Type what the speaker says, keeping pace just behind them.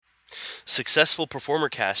Successful Performer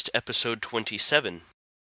Cast, Episode 27.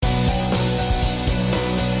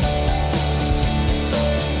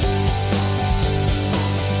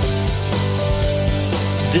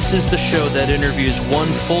 This is the show that interviews one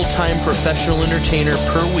full-time professional entertainer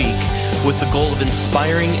per week with the goal of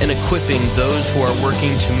inspiring and equipping those who are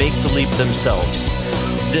working to make the leap themselves.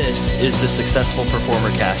 This is the Successful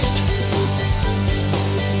Performer Cast.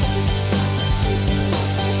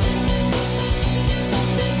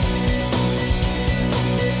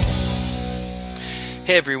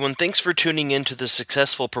 Hey everyone, thanks for tuning in to the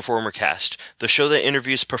Successful Performer Cast, the show that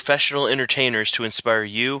interviews professional entertainers to inspire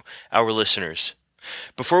you, our listeners.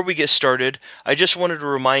 Before we get started, I just wanted to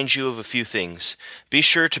remind you of a few things. Be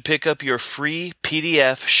sure to pick up your free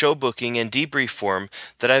PDF show booking and debrief form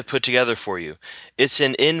that I've put together for you. It's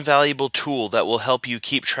an invaluable tool that will help you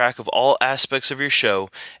keep track of all aspects of your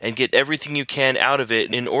show and get everything you can out of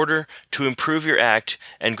it in order to improve your act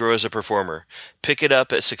and grow as a performer. Pick it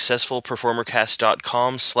up at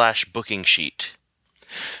successfulperformercast.com/booking sheet.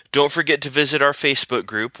 Don't forget to visit our Facebook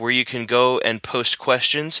group where you can go and post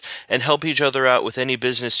questions and help each other out with any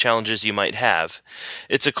business challenges you might have.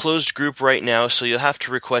 It's a closed group right now, so you'll have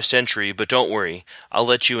to request entry, but don't worry, I'll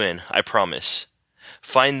let you in, I promise.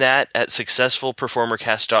 Find that at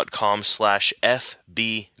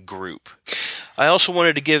successfulperformercast.com/FB group. I also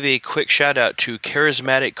wanted to give a quick shout out to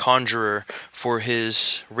Charismatic Conjurer for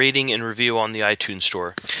his rating and review on the iTunes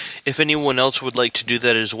store. If anyone else would like to do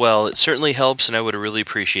that as well, it certainly helps and I would really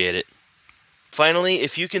appreciate it. Finally,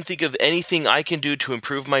 if you can think of anything I can do to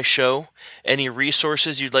improve my show, any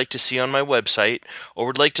resources you'd like to see on my website, or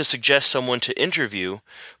would like to suggest someone to interview,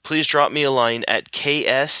 please drop me a line at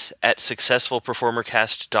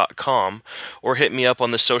ks@successfulperformercast.com or hit me up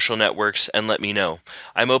on the social networks and let me know.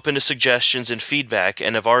 I'm open to suggestions and feedback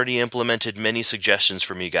and have already implemented many suggestions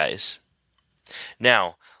from you guys.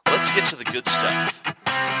 Now, let's get to the good stuff.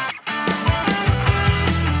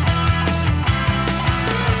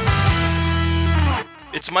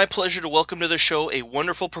 It's my pleasure to welcome to the show a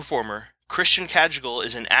wonderful performer. Christian Cagigal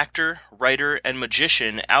is an actor, writer, and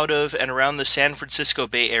magician out of and around the San Francisco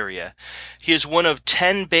Bay Area. He is one of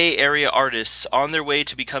 10 Bay Area artists on their way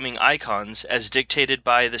to becoming icons as dictated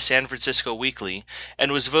by the San Francisco Weekly,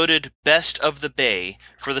 and was voted Best of the Bay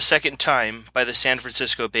for the second time by the San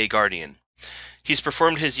Francisco Bay Guardian. He's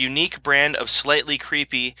performed his unique brand of slightly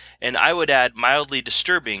creepy, and I would add mildly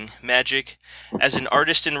disturbing, magic as an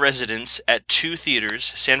artist-in-residence at two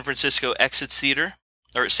theaters, San Francisco's Exit Theater,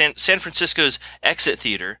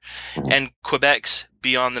 and Quebec's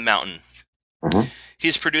Beyond the Mountain. Mm-hmm.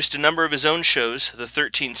 He's produced a number of his own shows, The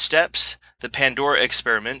 13 Steps, The Pandora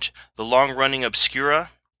Experiment, the long-running OBSCURA,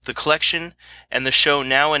 The Collection, and the show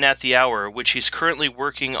Now and at the Hour, which he's currently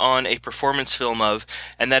working on a performance film of,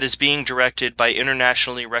 and that is being directed by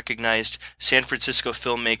internationally recognized San Francisco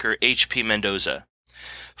filmmaker H.P. Mendoza.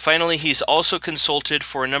 Finally, he's also consulted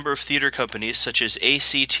for a number of theater companies such as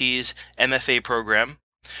A.C.T's MFA program,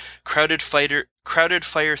 Crowded Fire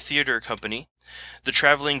Theater Company, the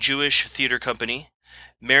Traveling Jewish Theater Company,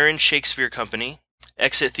 Marin Shakespeare Company,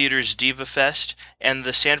 Exit Theater's DIVAfest, and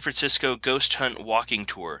the San Francisco Ghost Hunt Walking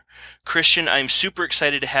Tour. Christian, I'm super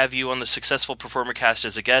excited to have you on the Successful Performer Cast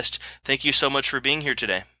as a guest. Thank you so much for being here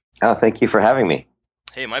today. Oh, thank you for having me.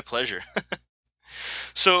 Hey, my pleasure.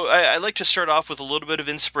 So I'd like to start off with a little bit of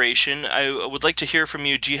inspiration. I would like to hear from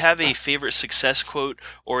you. Do you have a favorite success quote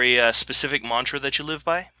or a specific mantra that you live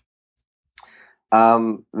by?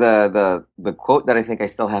 The quote that I think I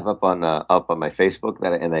still have up on my Facebook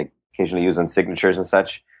and I occasionally use on signatures and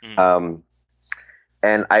such. Mm.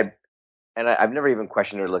 And I've never even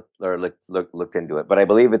questioned or looked into it, but I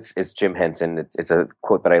believe it's Jim Henson. It's a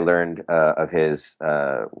quote that I learned of his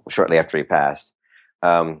shortly after he passed,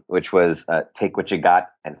 which was "Take what you got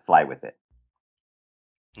and fly with it."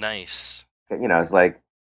 Nice. You know, it's like,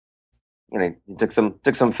 you know, he took some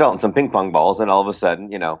felt and some ping pong balls, and all of a sudden,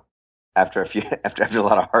 you know, after a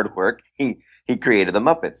lot of hard work, he created the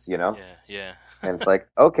Muppets. You know. Yeah. And it's like,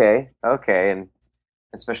 okay, and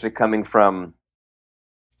especially coming from,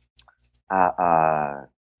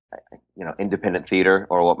 independent theater,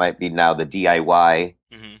 or what might be now the DIY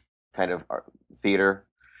kind of theater,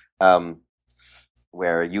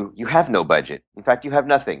 where you have no budget. In fact, you have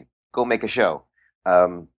nothing. Go make a show.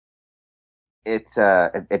 It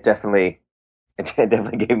definitely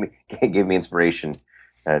gave me inspiration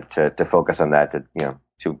to focus on that. To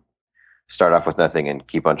start off with nothing and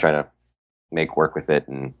keep on trying to make work with it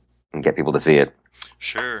and get people to see it.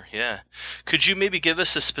 Sure, yeah. Could you maybe give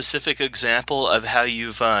us a specific example of how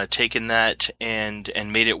you've taken that and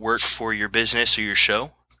made it work for your business or your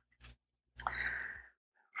show?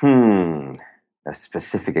 A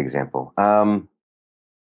specific example. Well,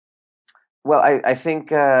 I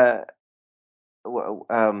think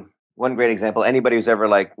one great example. Anybody who's ever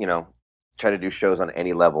try to do shows on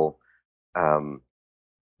any level,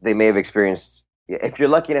 they may have experienced. If you're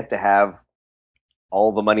lucky enough to have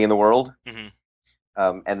all the money in the world,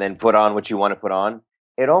 and then put on what you want to put on,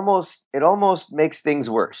 it almost makes things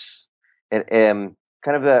worse. It,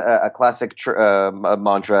 kind of a classic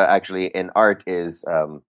mantra actually in art is I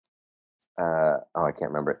can't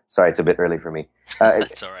remember it. Sorry, it's a bit early for me.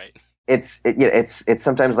 That's all right. It's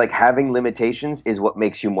sometimes like having limitations is what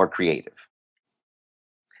makes you more creative.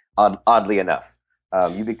 Oddly enough,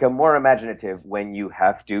 you become more imaginative when you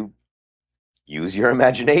have to use your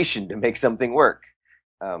imagination to make something work,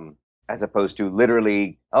 as opposed to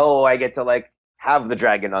literally, I get to have the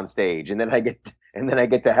dragon on stage, and then I get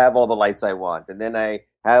to have all the lights I want, and then I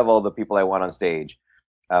have all the people I want on stage.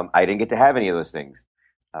 I didn't get to have any of those things.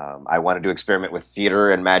 I wanted to experiment with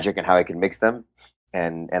theater and magic and how I can mix them.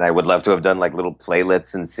 And I would love to have done little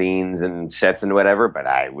playlets and scenes and sets and whatever, but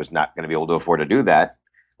I was not going to be able to afford to do that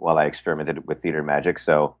while I experimented with theater magic.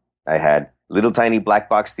 So I had little tiny black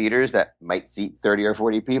box theaters that might seat 30 or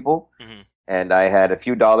 40 people. And I had a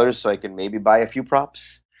few dollars so I could maybe buy a few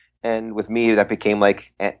props. And with me, that became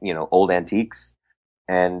old antiques.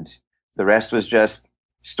 And the rest was just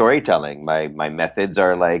storytelling. My methods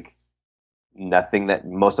are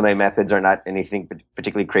most of my methods are not anything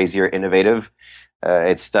particularly crazy or innovative.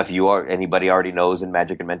 It's stuff anybody already knows in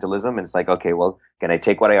magic and mentalism. And it's okay, well, can I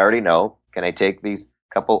take what I already know? Can I take these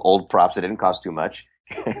couple old props that didn't cost too much,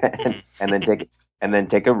 and then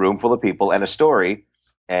take a room full of people and a story,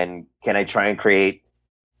 and can I try and create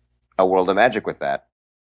a world of magic with that?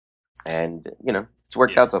 And it's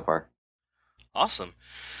worked out so far. Awesome.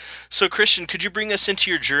 So, Christian, could you bring us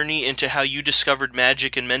into your journey into how you discovered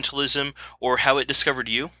magic and mentalism, or how it discovered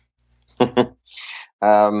you?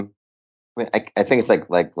 I think it's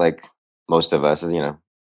like most of us,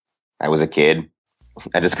 I was a kid.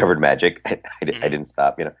 I discovered magic. I didn't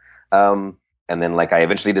stop, and then I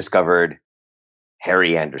eventually discovered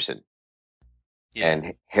Harry Anderson,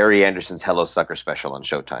 and Harry Anderson's Hello Sucker special on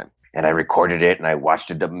Showtime. And I recorded it and I watched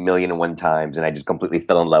it 1,000,001 times, and I just completely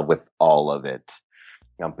fell in love with all of it.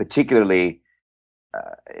 Particularly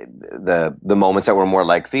the moments that were more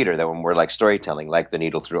like theater, that were more like storytelling, like the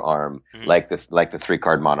needle through arm, like the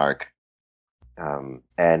 3-card monarch. And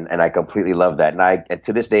I completely love that. And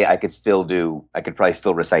to this day, I could probably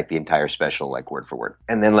still recite the entire special, word for word.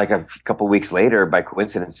 And then a couple weeks later, by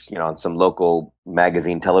coincidence, on some local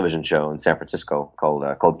magazine television show in San Francisco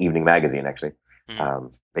called Evening Magazine, actually,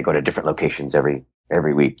 they go to different locations every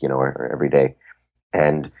week, or every day.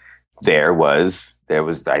 And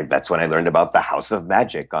that's when I learned about the House of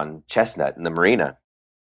Magic on Chestnut in the Marina.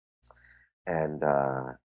 And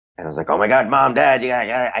I was like, oh my God, Mom, Dad,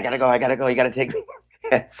 I gotta go, you gotta take me.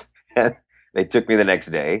 They took me the next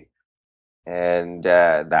day. And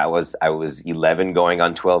I was 11 going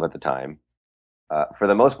on 12 at the time. For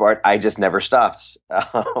the most part, I just never stopped.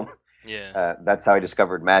 That's how I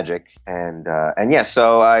discovered magic. And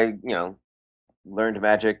so I, learned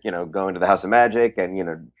magic, going to the House of Magic,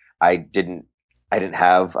 and, I didn't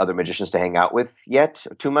have other magicians to hang out with yet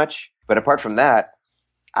too much. But apart from that,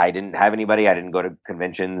 I didn't have anybody. I didn't go to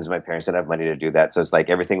conventions. My parents didn't have money to do that. So it's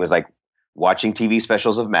everything was watching TV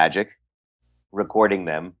specials of magic, recording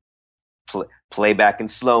them, play back in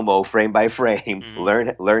slow-mo, frame by frame,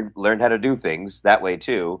 learn how to do things that way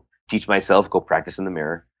too. Teach myself, go practice in the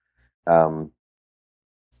mirror. And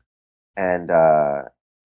then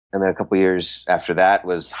a couple years after that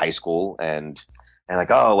was high school, and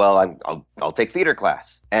I'll take theater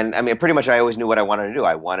class. And I mean, pretty much I always knew what I wanted to do.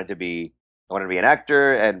 I wanted to be an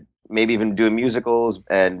actor, and maybe even do musicals,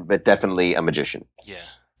 but definitely a magician.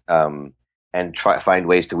 And find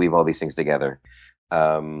ways to weave all these things together.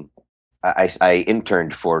 I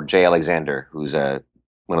interned for Jay Alexander, who's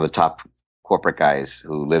one of the top corporate guys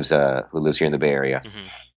who lives here in the Bay Area,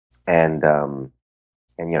 and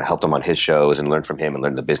helped him on his shows and learned from him and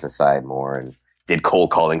learned the business side more, and did cold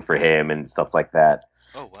calling for him and stuff like that.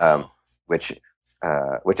 Oh wow! Which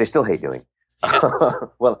I still hate doing.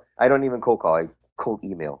 Well, I don't even cold call. I cold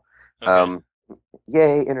email. Okay.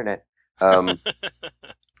 Yay, internet.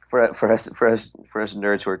 For us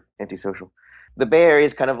nerds who are antisocial, the Bay Area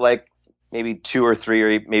is kind of like maybe 2 or 3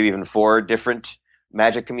 or maybe even 4 different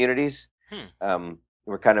magic communities.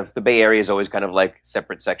 The Bay Area is always kind of like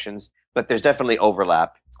separate sections, but there's definitely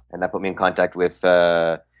overlap, and that put me in contact with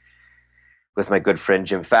my good friend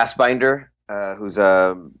Jim Fassbinder, who's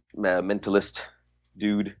a mentalist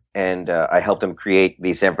dude, and I helped him create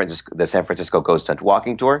the San Francisco Ghost Hunt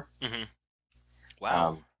walking tour.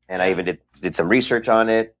 Wow! and I even did some research on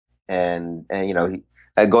it, and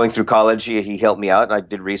going through college, he helped me out. I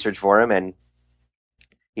did research for him, and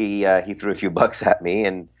he threw a few bucks at me,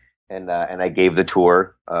 and I gave the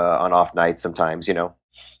tour on off nights sometimes,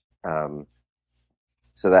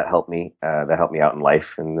 so that helped me. That helped me out in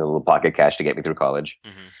life, and a little pocket cash to get me through college.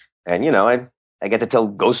 And I get to tell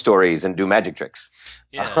ghost stories and do magic tricks,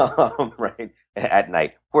 right, at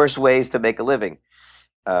night. Worst ways to make a living.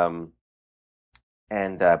 But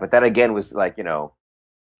that again was like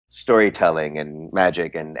storytelling and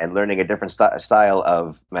magic, and learning a different style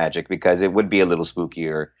of magic, because it would be a little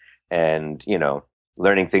spookier, and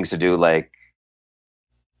learning things to do, like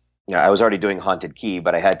I was already doing haunted key,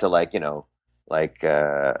 but I had to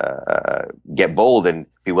get bold and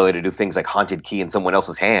be willing to do things like haunted key in someone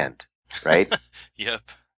else's hand, right? Yep.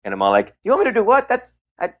 And I'm all like, you want me to do what?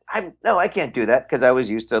 No, I can't do that, because I was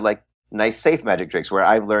used to like nice safe magic tricks where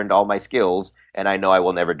I've learned all my skills and I know I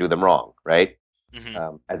will never do them wrong, right?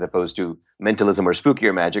 As opposed to mentalism or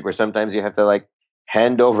spookier magic, where sometimes you have to like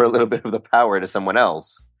hand over a little bit of the power to someone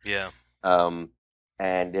else. Yeah.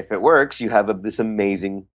 And if it works, you have this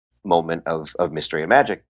amazing moment of mystery and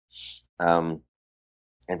magic. And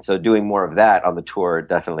so doing more of that on the tour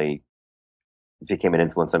definitely became an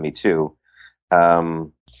influence on me too.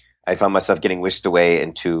 I found myself getting whisked away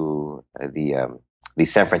into the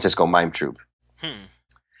San Francisco mime troupe,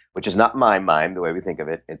 which is not mime the way we think of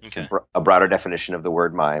it. It's a broader definition of the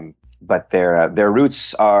word mime, but their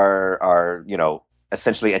roots are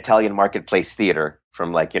essentially Italian marketplace theater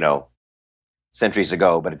from centuries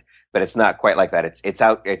ago, but it's not quite like that.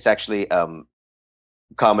 It's actually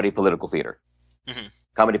comedy political theater,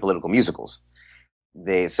 comedy political musicals.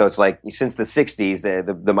 So it's like since the 60s,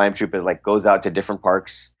 the mime troupe is goes out to different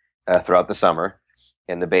parks throughout the summer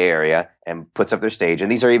in the Bay Area and puts up their stage.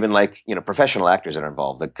 And these are even professional actors that are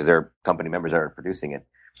involved, because they're company members that are producing it.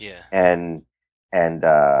 Yeah. And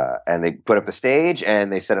they put up the stage,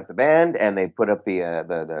 and they set up the band, and they put up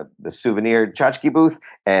the souvenir tchotchke booth,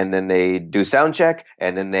 and then they do sound check,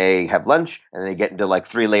 and then they have lunch, and they get into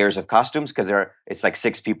 3 layers of costumes, because it's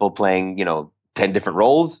 6 people playing 10 different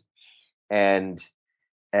roles, and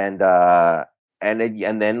then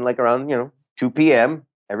around 2 p.m.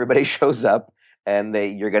 everybody shows up, and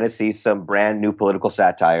you're going to see some brand new political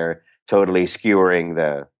satire, totally skewering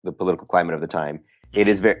the political climate of the time. It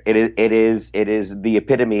is the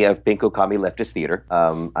epitome of Pinko Kami leftist theater.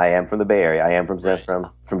 I am from the Bay Area. I am from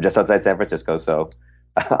just outside San Francisco, so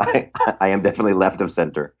I am definitely left of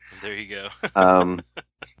center. There you go.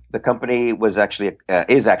 The company is actually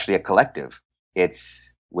a collective.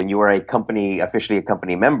 It's when you are officially a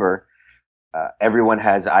company member, everyone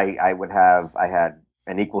has. I had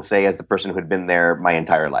an equal say as the person who had been there my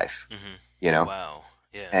entire life. Wow.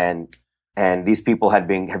 Yeah. And these people have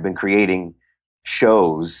been creating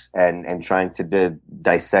shows and trying to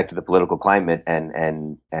dissect the political climate,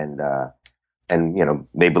 and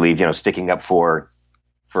they believe sticking up for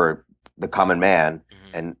the common man,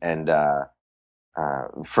 and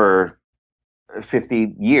for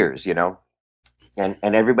 50 years, and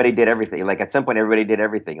everybody did everything. At some point, everybody did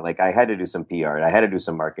everything. I had to do some PR, and I had to do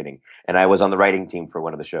some marketing, and I was on the writing team for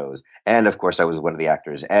one of the shows, and of course, I was one of the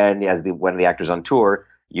actors. And as one of the actors on tour,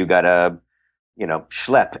 you gotta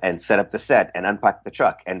schlep and set up the set and unpack the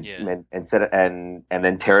truck and set it and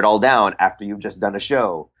then tear it all down after you've just done a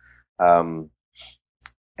show. So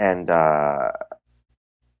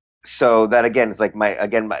that again is my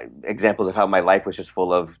examples of how my life was just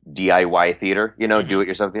full of DIY theater, do it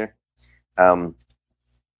yourself theater.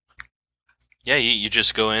 Yeah, you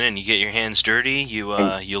just go in and you get your hands dirty.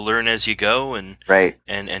 You learn as you go, and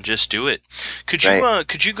just do it. Could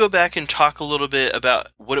you go back and talk a little bit about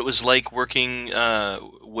what it was like working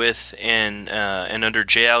with and under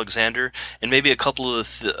Jay Alexander, and maybe a couple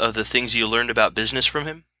of the things you learned about business from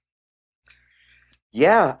him?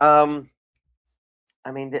 Yeah.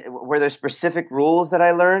 Were there specific rules that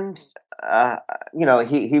I learned?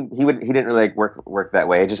 He didn't really work that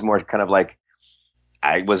way. It just more kind of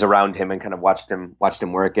I was around him and kind of watched him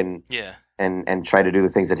work and try to do the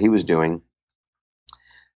things that he was doing.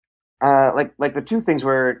 The two things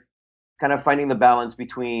were kind of finding the balance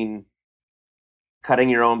between cutting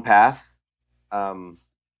your own path, and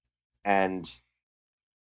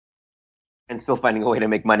still finding a way to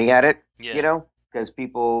make money at it. Because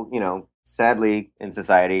people, sadly in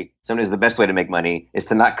society, sometimes the best way to make money is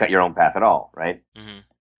to not cut your own path at all, right?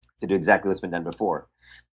 To do exactly what's been done before.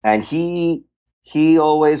 And he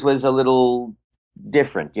always was a little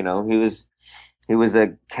different, he was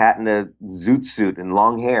the cat in a zoot suit and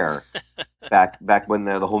long hair back when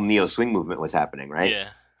the whole neo swing movement was happening, right? Yeah.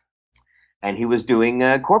 And he was doing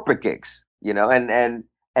corporate gigs, and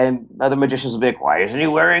and other magicians will be like, why isn't he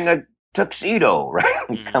wearing a tuxedo? Right?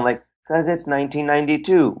 It's kind of like, because it's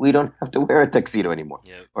 1992. We don't have to wear a tuxedo anymore.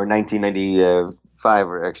 Yep. Or 1995,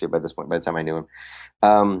 or actually by this point, by the time I knew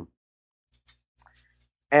him.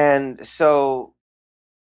 And so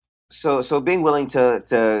being willing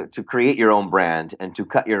to create your own brand and to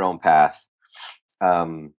cut your own path,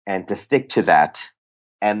 and to stick to that,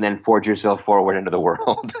 and then forge yourself forward into the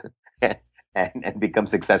world and become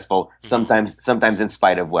successful. Sometimes in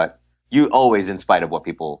spite of always in spite of what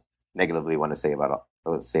people negatively want to say about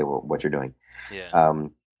what you're doing. Yeah.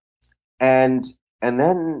 And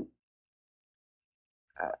then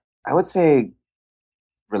I would say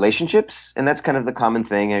relationships, and that's kind of the common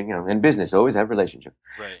thing. And in business, always have relationships.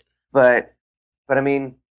 Right. But I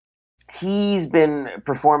mean, he's been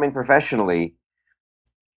performing professionally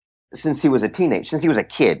since he was a kid. When he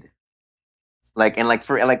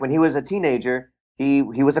was a teenager, he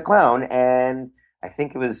was a clown, and I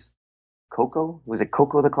think it was Coco. Was it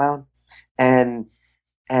Coco the clown? And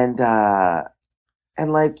and uh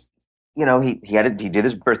and he did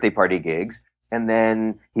his birthday party gigs, and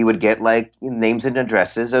then he would get names and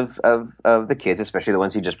addresses of the kids, especially the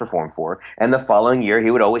ones he just performed for. And the following year, he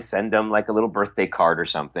would always send them like a little birthday card or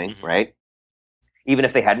something, right? Even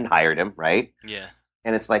if they hadn't hired him, right? Yeah.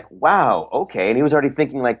 And it's like, wow, okay. And he was already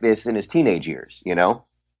thinking like this in his teenage years,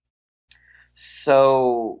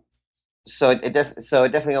 So it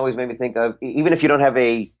definitely always made me think of, even if you don't have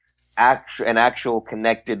an actual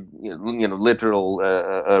connected, literal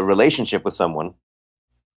relationship with someone,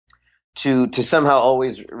 to somehow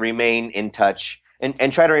always remain in touch,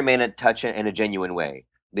 and try to remain in touch in a genuine way,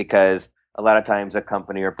 because a lot of times a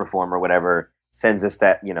company or performer or whatever sends us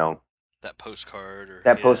that postcard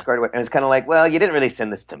and it's kind of like, well, you didn't really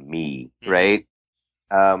send this to me, right?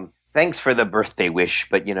 Thanks for the birthday wish,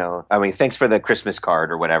 but thanks for the Christmas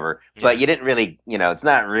card or whatever, but you didn't really, it's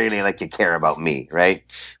not really like you care about me, right?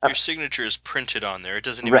 Your signature is printed on there. It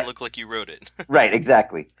doesn't even look like you wrote it. Right,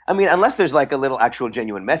 exactly. I mean, unless there's like a little actual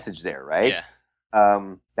genuine message there, right?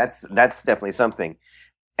 Yeah. That's definitely something.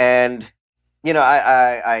 And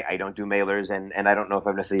I don't do mailers, and I don't know if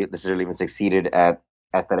I've necessarily even succeeded at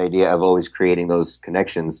that idea of always creating those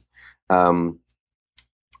connections. But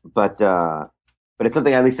it's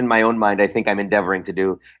something, at least in my own mind, I think I'm endeavoring to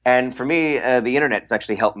do. And for me, the internet has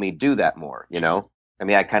actually helped me do that more. I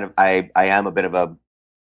mean, I am a bit of a,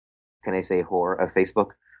 can I say, whore of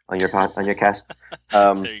Facebook on your cast.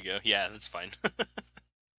 There you go. Yeah, that's fine.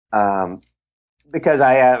 Because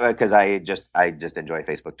I just enjoy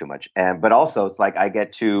Facebook too much, but also it's like I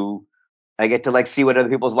get to like see what other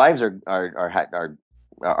people's lives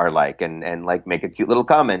are like, and like make a cute little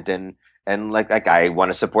comment, and like I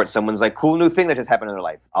want to support someone's like cool new thing that just happened in their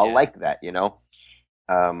life. I'll like that,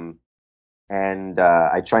 and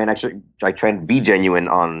I try and be genuine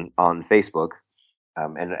on Facebook,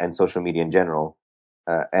 and social media in general,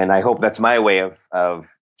 and I hope that's my way of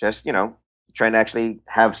just trying to actually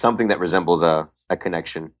have something that resembles a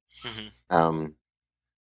connection, and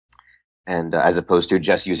as opposed to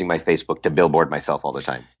just using my Facebook to billboard myself all the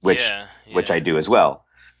time, which I do as well,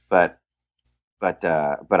 but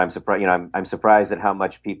I'm surprised. I'm surprised at how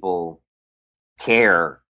much people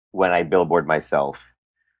care when I billboard myself,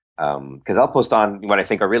 because I'll post on what I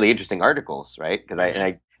think are really interesting articles, right? Because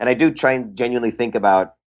I do try and genuinely think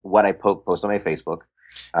about what I post on my Facebook.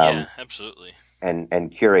 Yeah, absolutely.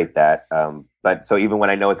 And curate that. But so even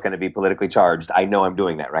when I know it's going to be politically charged, I know I'm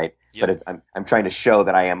doing that, right? Yep. But I'm trying to show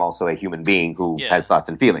that I am also a human being who has thoughts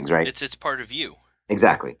and feelings, right? It's part of you.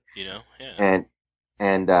 Exactly. Yeah.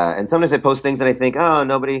 And sometimes I post things that I think, oh,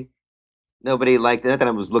 nobody liked that. That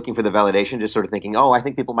I was looking for the validation, just sort of thinking, oh, I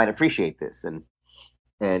think people might appreciate this, and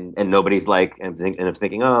nobody's like, and I'm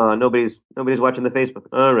thinking, oh, nobody's watching the Facebook.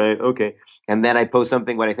 All right, okay. And then I post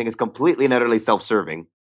something what I think is completely and utterly self-serving.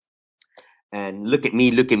 And look at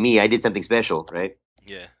me, I did something special, right?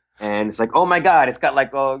 Yeah. And it's like, oh my God, it's got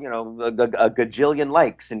like, a gajillion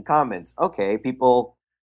likes and comments. Okay, people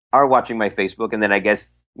are watching my Facebook, and then I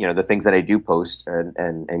guess, the things that I do post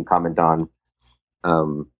and comment on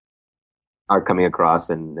are coming across,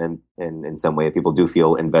 and in some way people do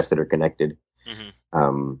feel invested or connected.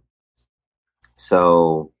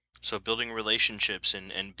 So building relationships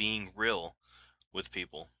and being real with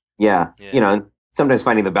people. Yeah. Sometimes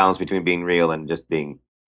finding the balance between being real and just being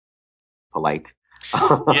polite.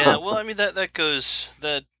 Yeah, well, I mean that's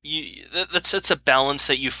a balance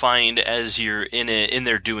that you find as you're in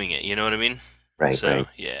there doing it. You know what I mean? Right. So right.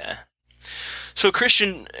 Yeah. So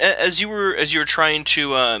Christian, as you were trying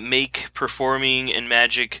to make performing and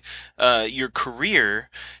magic your career,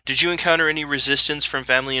 did you encounter any resistance from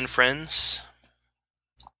family and friends?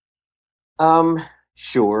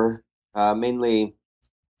 Sure.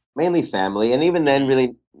 Mainly family, and even then, Mm-hmm.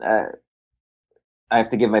 really, I have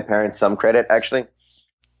to give my parents some credit. Actually,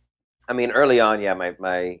 I mean, early on, yeah,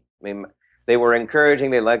 I mean, they were encouraging.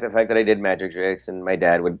 They liked the fact that I did magic tricks, and my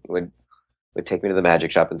dad would take me to the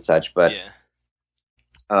magic shop and such. Yeah.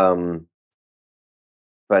 Um,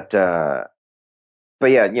 but uh,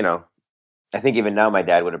 but yeah, I think even now my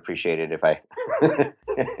dad would appreciate it if I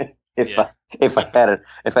if Yeah. I if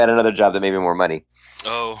I had another job that made me more money.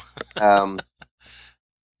 Oh. Um,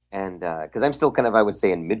 and because I'm still kind of, I would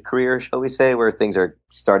say, in mid career, shall we say, where things are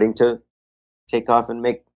starting to take off and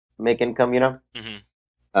make income. Mm-hmm.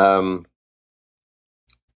 Um,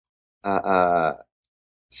 uh, uh,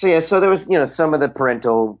 so yeah, so there was some of the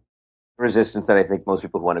parental resistance that I think most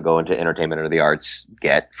people who want to go into entertainment or the arts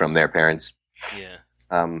get from their parents. Yeah.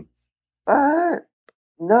 Um, but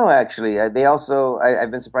no, actually, they also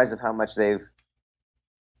I've been surprised of how much they've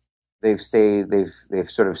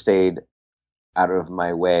sort of stayed out of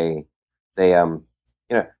my way. They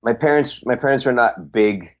my parents are not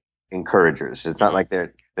big encouragers. It's not Mm-hmm. like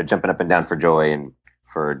they're jumping up and down for joy and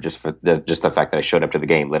for the fact that I showed up to the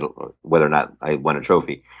game, whether or not I won a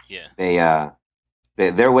trophy. Yeah.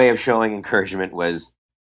 Their way of showing encouragement was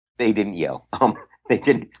they didn't yell. They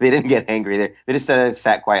didn't get angry. They just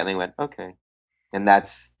sat quietly and went, okay. And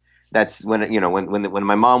that's when when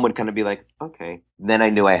my mom would kind of be like, okay, then I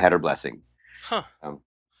knew I had her blessing. Huh. Um,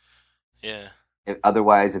 Yeah.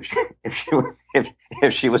 Otherwise,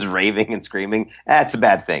 if she was raving and screaming, that's a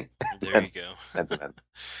bad thing. There you that's go. that's a bad.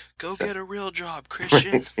 Go So, get a real job,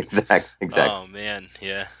 Christian. exactly. Oh man,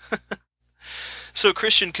 yeah. So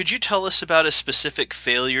Christian, could you tell us about a specific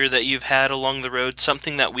failure that you've had along the road,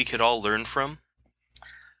 something that we could all learn from?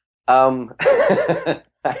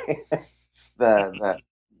 The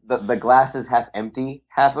the the glass is half empty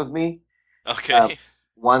half of me uh, Okay.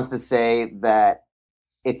 wants to say that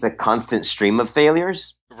it's a constant stream of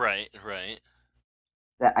failures, Right, right.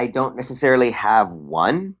 that I don't necessarily have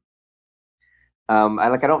one.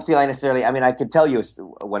 I don't feel I necessarily. I mean, I could tell you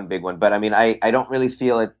one big one, but I mean, I don't really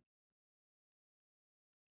feel it.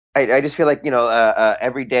 I just feel like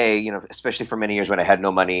every day, especially for many years when I had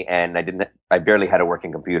no money and I barely had a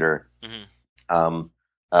working computer. Hmm. Um,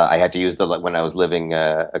 I had to use when I was living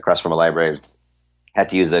across from a library, had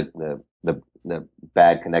to use the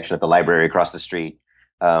bad connection at the library across the street.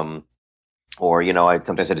 Or I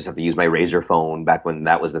sometimes I just have to use my razor phone back when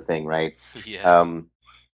that was the thing, right? Yeah. Um,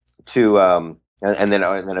 to and then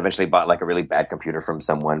eventually bought like a really bad computer from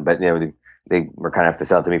someone, but they were kind of have to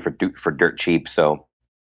sell it to me for dirt cheap. So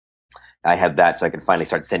I had that, so I could finally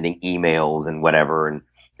start sending emails and whatever,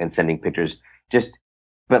 and sending pictures. Just,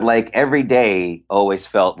 but like every day always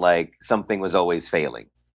felt like something was always failing.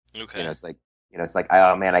 Okay. It's like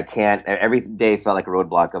oh man, I can't. Every day felt like a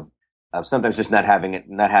roadblock of sometimes just not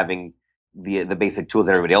having the basic tools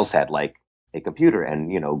that everybody else had, like a computer and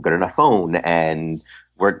good enough phone and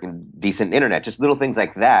work decent internet, just little things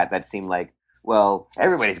like that that seem like, well,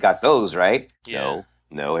 everybody's got those, right? Yeah.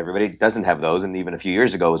 No, everybody doesn't have those, and even a few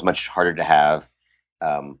years ago it was much harder to have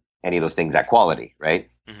any of those things at quality, right?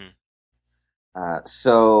 Hmm.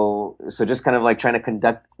 So just kind of like trying to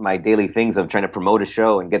conduct my daily things of trying to promote a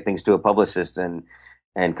show and get things to a publicist and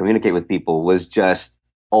communicate with people was just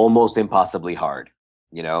almost impossibly hard,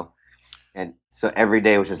 you know? And so every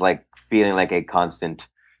day was just like feeling like a constant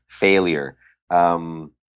failure.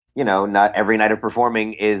 Not every night of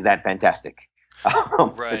performing is that fantastic.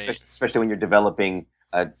 Right. Especially when you're developing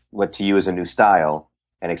what to you is a new style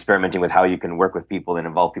and experimenting with how you can work with people and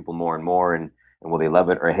involve people more and more, and will they love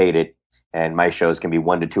it or hate it? And my shows can be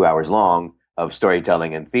 1 to 2 hours long of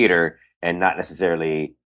storytelling and theater, and not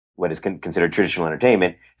necessarily what is considered traditional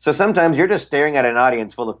entertainment. So sometimes you're just staring at an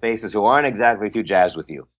audience full of faces who aren't exactly too jazzed with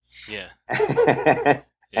you. Yeah.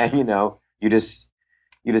 And Yeah. you just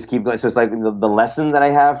keep going. So it's like the lesson that I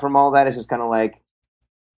have from all that is just kind of like,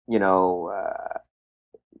 you know uh,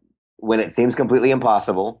 when it seems completely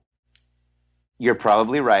impossible, you're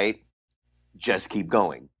probably right. Just keep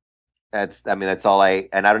going. That's all and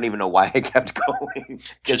I don't even know why I kept going.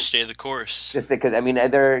 Just because stay the course. just because, I mean,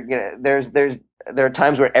 there are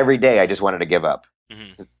times where every day I just wanted to give up.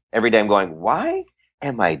 Hmm. Every day I'm going, why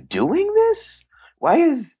am I doing this? Why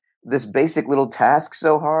is this basic little task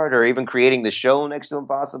so hard? Or even creating the show next to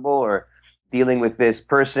impossible, or dealing with this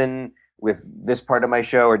person with this part of my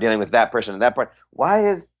show, or dealing with that person and that part. Why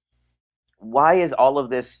is all of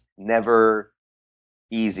this never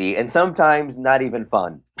easy, and sometimes not even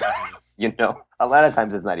fun? Hmm. A lot of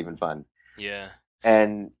times it's not even fun. Yeah.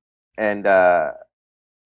 And and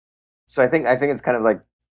so I think it's kind of like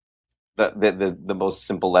the most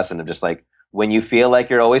simple lesson of just like, when you feel like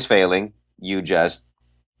you're always failing, you just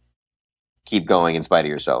keep going in spite of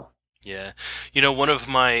yourself. Yeah. One of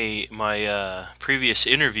my previous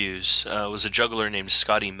interviews was a juggler named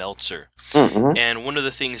Scotty Meltzer. Mm-hmm. And one of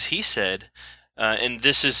the things he said, and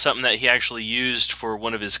this is something that he actually used for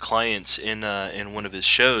one of his clients in one of his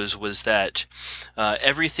shows, was that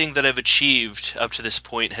everything that I've achieved up to this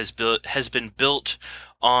point has been built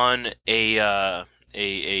on a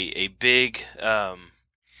big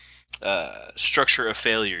structure of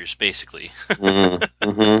failures, basically.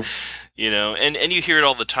 Mm-hmm. And you hear it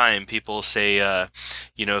all the time. People say,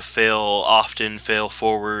 fail often, fail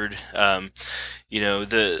forward.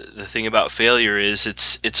 The thing about failure is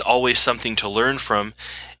it's always something to learn from,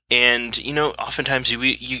 and oftentimes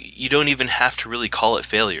you don't even have to really call it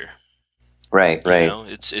failure. Right.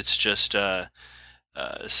 It's just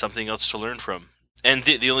something else to learn from, and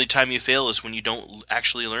the only time you fail is when you don't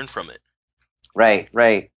actually learn from it. Right.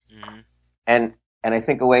 Mm-hmm. And I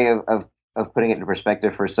think a way of putting it into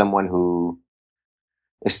perspective for someone who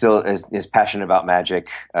is still is passionate about magic,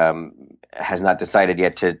 has not decided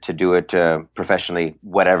yet to do it professionally,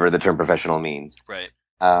 whatever the term professional means. Right.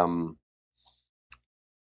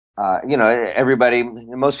 Everybody,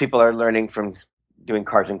 most people are learning from doing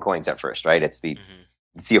cards and coins at first, right? It's the Mm-hmm.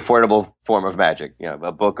 it's the affordable form of magic,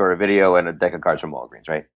 a book or a video and a deck of cards from Walgreens,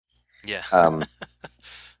 right? Yeah.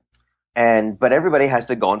 But everybody has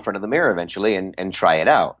to go in front of the mirror eventually and try it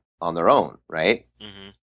out on their own, right? Mm-hmm.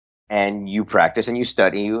 And you practice and you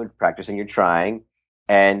study, you practice and you're trying,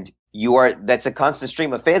 and that's a constant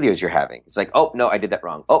stream of failures you're having. It's like, oh no, I did that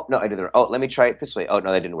wrong. Oh no, I did that wrong. Oh, let me try it this way. Oh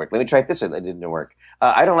no, that didn't work. Let me try it this way. That didn't work.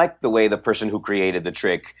 I don't like the way the person who created the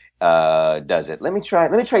trick does it. Let me try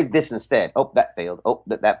this instead. Oh, that failed. Oh,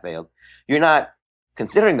 that failed. You're not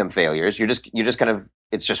considering them failures. You're just kind of,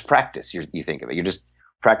 it's just practice. You think of it. You're just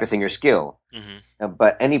practicing your skill. Mm-hmm.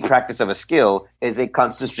 But any practice of a skill is a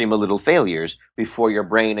constant stream of little failures before your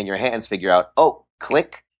brain and your hands figure out, oh,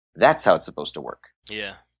 click, that's how it's supposed to work.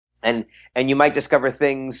 Yeah. And you might discover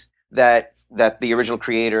things that the original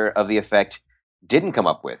creator of the effect didn't come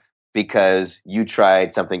up with because you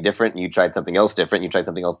tried something different and you tried something else different and you tried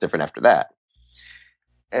something else different after that.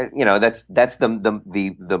 That's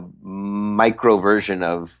the micro version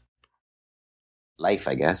of life,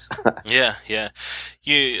 I guess. Yeah.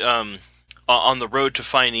 You on the road to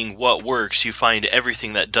finding what works, you find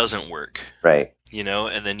everything that doesn't work. Right.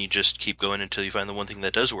 And then you just keep going until you find the one thing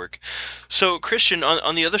that does work. So, Christian,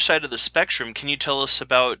 on the other side of the spectrum, can you tell us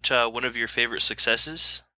about one of your favorite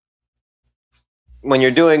successes? When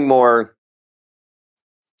you're doing more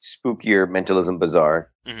spookier mentalism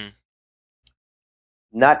bizarre, Mm-hmm.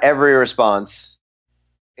 not every response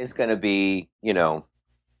is going to be, the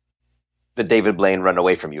David Blaine run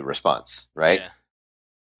away from you response, right? Yeah.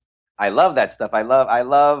 I love that stuff. I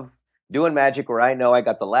love doing magic where I know I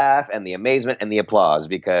got the laugh and the amazement and the applause,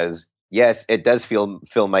 because yes, it does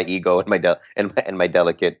fill my ego and my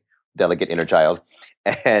delicate inner child,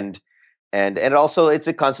 and also it's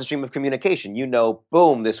a constant stream of communication.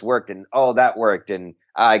 Boom, this worked, and oh, that worked, and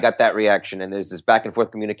I got that reaction, and there's this back and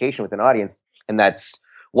forth communication with an audience, and that's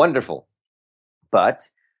wonderful. But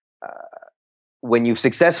when you've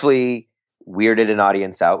successfully weirded an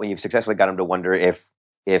audience out, when you've successfully got them to wonder if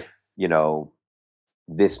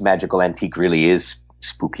this magical antique really is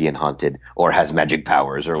spooky and haunted or has magic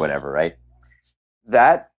powers or whatever, right?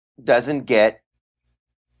 That doesn't get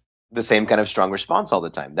the same kind of strong response all the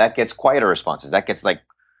time. That gets quieter responses. That gets, like,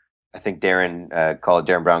 I think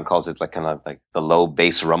Darren Brown calls it, like, kind of like the low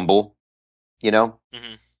bass rumble,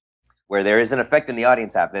 Mm-hmm. where there is an effect in the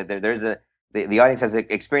audience. The audience has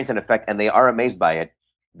experienced an effect and they are amazed by it.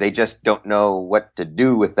 They just don't know what to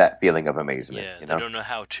do with that feeling of amazement. Yeah, they don't know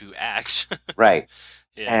how to act. Right.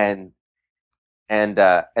 Yeah. And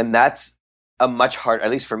that's a much harder, at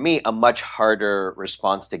least for me, a much harder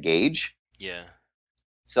response to gauge. Yeah.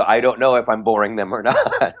 So I don't know if I'm boring them or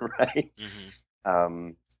not, right?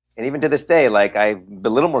 Mm-hmm. And even to this day, like, I'm a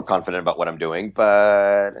little more confident about what I'm doing,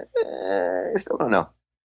 but I still don't know.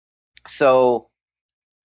 So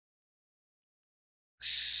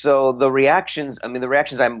the reactions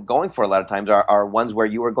I'm going for a lot of times are ones where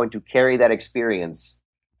you are going to carry that experience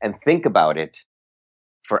and think about it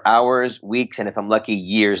for hours, weeks, and if I'm lucky,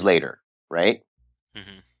 years later, right?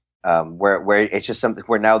 Mm-hmm. Where it's just something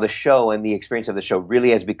where now the show and the experience of the show really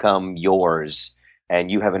has become yours, and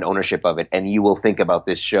you have an ownership of it, and you will think about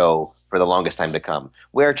this show for the longest time to come.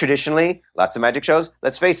 Where traditionally, lots of magic shows,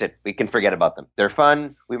 let's face it, we can forget about them. They're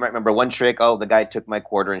fun. We might remember one trick. Oh, the guy took my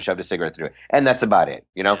quarter and shoved a cigarette through it, and that's about it.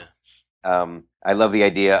 Yeah. I love the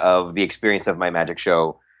idea of the experience of my magic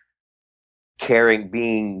show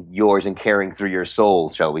being yours and carrying through your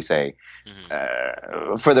soul, shall we say,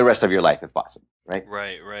 for the rest of your life, if possible, right?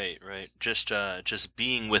 Right. Just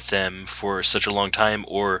being with them for such a long time,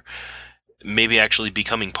 or maybe actually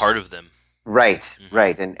becoming part of them. Right,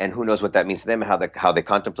 right, and who knows what that means to them, how they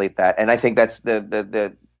contemplate that, and I think that's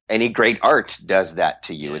the any great art does that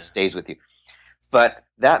to you. Yeah. It stays with you, but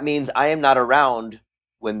that means I am not around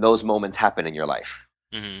when those moments happen in your life,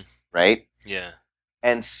 right? Yeah.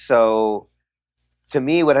 And so, to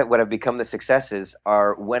me, what have become the successes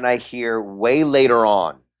are when I hear way later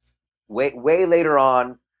on, way later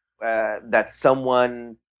on, that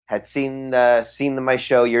someone had seen my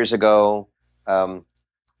show years ago.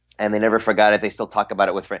 And they never forgot it. They still talk about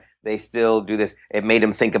it with friends. They still do this. It made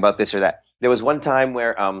them think about this or that. There was one time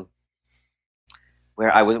where we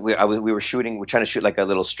were shooting. We're trying to shoot like a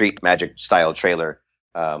little street magic style trailer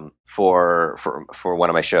for one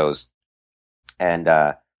of my shows, and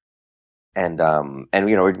we're out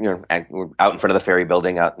in front of the ferry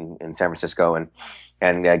building out in San Francisco,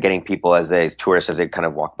 and getting people tourists as they kind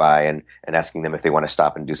of walk by and asking them if they want to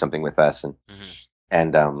stop and do something with us,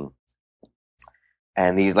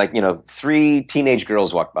 and these three teenage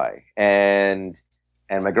girls walked by, and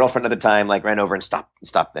my girlfriend at the time ran over and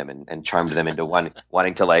stopped them and charmed them into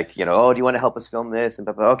wanting to oh, do you want to help us film this, and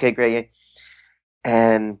blah, blah, okay, great.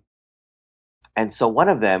 And so one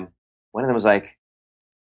of them was like,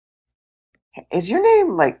 is your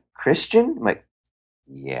name Christian? I'm like,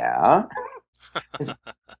 yeah.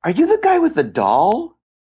 Are you the guy with the doll?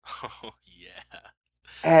 Oh yeah.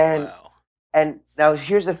 And wow. And now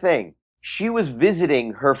here's the thing. She was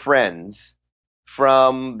visiting her friends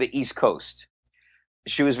from the East Coast.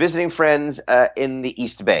 She was visiting friends in the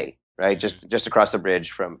East Bay, right? Just across the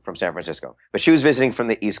bridge from San Francisco. But she was visiting from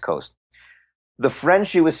the East Coast. The friend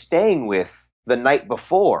she was staying with the night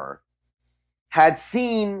before had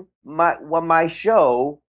seen my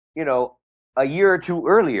show, a year or two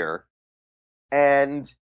earlier, and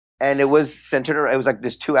it was centered around, it was like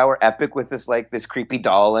this 2-hour epic with this creepy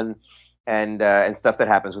doll and stuff that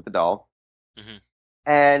happens with the doll.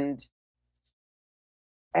 And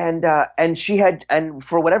she had, and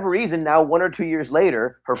for whatever reason, now 1 or 2 years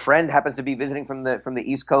later, her friend happens to be visiting from the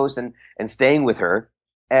East Coast and staying with her,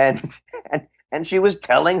 and she was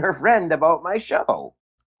telling her friend about my show.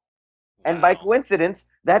 And by coincidence,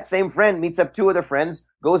 that same friend meets up 2 other friends,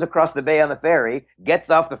 goes across the bay on the ferry,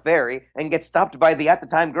 gets off the ferry, and gets stopped by the at the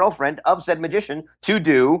time girlfriend of said magician to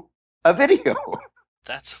do a video.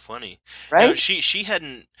 That's funny. Right? Now, she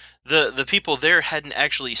hadn't, the people there hadn't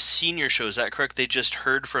actually seen your show, is that correct? They just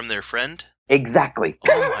heard from their friend? Exactly.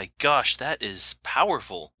 Oh my gosh, that is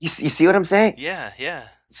powerful. You see what I'm saying? Yeah.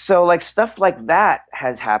 So stuff like that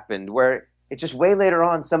has happened where it's just way later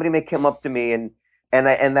on somebody may come up to me and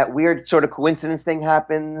that weird sort of coincidence thing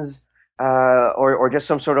happens, or just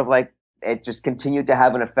some sort of it just continued to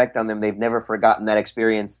have an effect on them. They've never forgotten that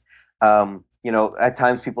experience. At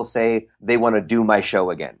times people say they want to do my show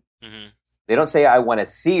again. They don't say I want to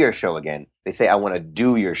see your show again. They say I want to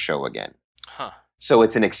do your show again. Huh. So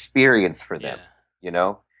it's an experience for them,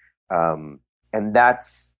 and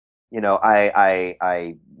that's,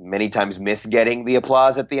 I many times miss getting the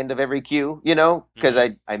applause at the end of every cue,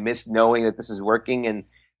 because I miss knowing that this is working and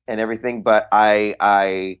everything, but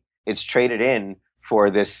it's traded in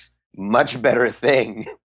for this much better thing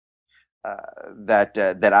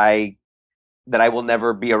that I will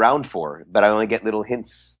never be around for, but I only get little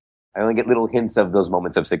hints. I only get little hints of those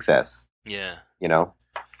moments of success. Yeah.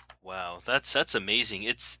 Wow, that's amazing.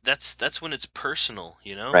 That's when it's personal,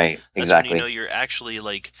 Right, exactly. That's when you're actually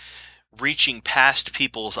reaching past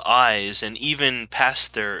people's eyes and even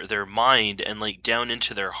past their mind and down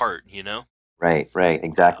into their heart, Right,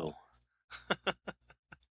 exactly. Wow.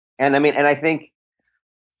 And I think,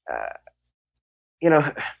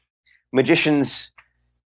 magicians,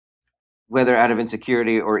 whether out of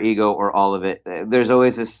insecurity or ego or all of it, there's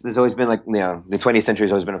always been the 20th century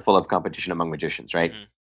has always been full of competition among magicians, right?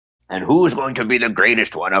 And who's going to be the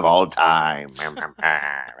greatest one of all time?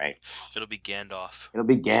 Right? It'll be Gandalf.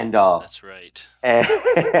 That's right.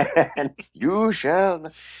 And you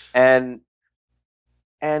shall. And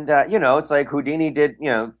it's like Houdini did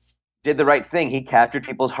the right thing. He captured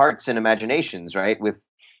people's hearts and imaginations, right? With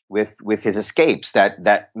his escapes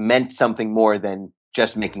that meant something more than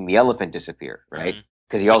just making the elephant disappear, right?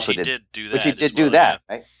 Because he also did do that. Which he did do that,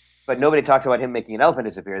 right? But nobody talks about him making an elephant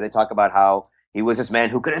disappear. They talk about how he was this man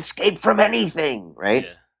who could escape from anything, right?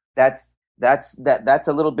 Yeah. That's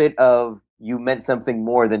a little bit of, you meant something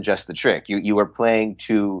more than just the trick. You were playing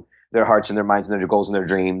to their hearts and their minds and their goals and their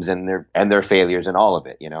dreams and their failures and all of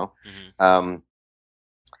it,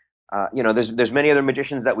 There's many other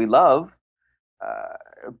magicians that we love,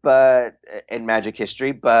 but in magic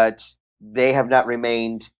history, but they have not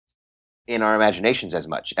remained in our imaginations as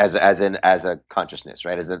much as a consciousness,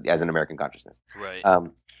 right? As an American consciousness. Right.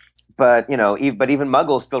 But but even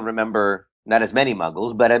Muggles still remember, not as many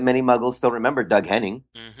Muggles, but many Muggles still remember Doug Henning,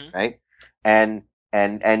 Mm-hmm. right? And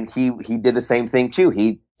he did the same thing too.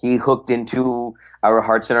 He hooked into our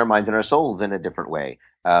hearts and our minds and our souls in a different way.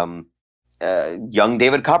 Young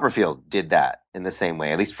David Copperfield did that in the same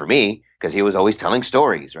way, at least for me, because he was always telling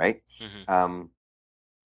stories, right? Mm-hmm.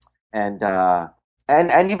 And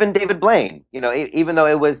and even David Blaine, even though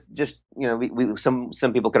it was just,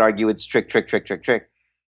 some people could argue it's trick.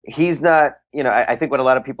 He's not, I think what a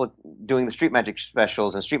lot of people doing the street magic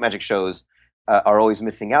specials and street magic shows are always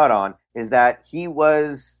missing out on is that he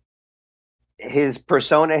was his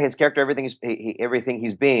persona, his character, everything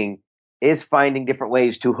he's being is finding different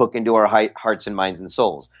ways to hook into our hearts and minds and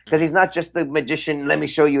souls. Because he's not just the magician. Let me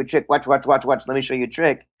show you a trick. Watch. Let me show you a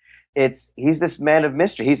trick. He's this man of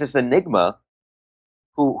mystery. He's this enigma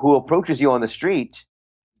who approaches you on the street,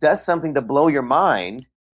 does something to blow your mind.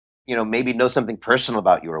 Maybe knows something personal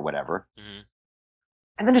about you or whatever,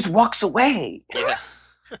 and then just walks away. Yeah.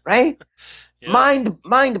 Right? Yeah.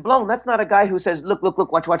 Mind blown. That's not a guy who says, look,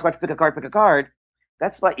 watch, pick a card.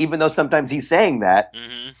 That's like, even though sometimes he's saying that,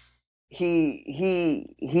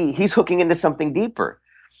 he's hooking into something deeper.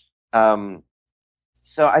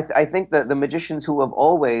 So I think that the magicians who have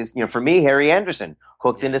always, for me, Harry Anderson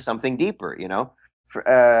hooked into something deeper.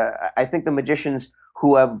 I think the magicians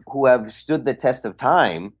who have stood the test of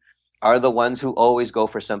time are the ones who always go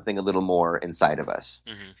for something a little more inside of us.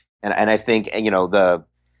 And I think,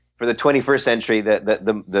 for the 21st century,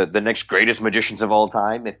 the next greatest magicians of all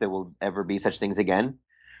time, if there will ever be such things again,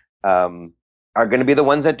 are going to be the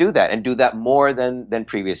ones that do that and do that more than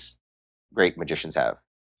previous great magicians have.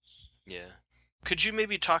 Yeah. Could you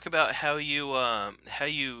maybe talk about how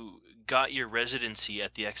you got your residency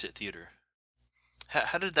at the Exit Theater?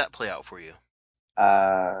 How did that play out for you?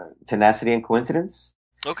 Tenacity and coincidence.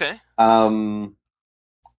 Okay.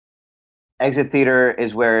 Exit Theater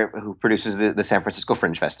is who produces the San Francisco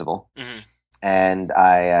Fringe Festival. And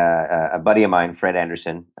a buddy of mine, Fred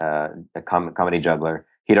Anderson, a comedy juggler,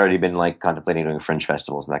 he'd already been like contemplating doing fringe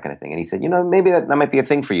festivals and that kind of thing. And he said, maybe that might be a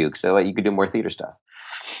thing for you, so you could do more theater stuff.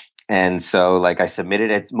 And so, like, I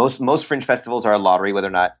submitted it. Most fringe festivals are a lottery, whether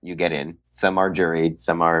or not you get in. Some are juried,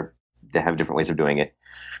 they have different ways of doing it.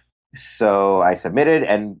 So I submitted,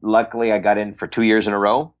 and luckily I got in for 2 years in a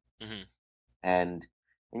row. And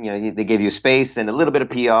they give you space and a little bit of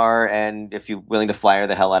PR, and if you're willing to flyer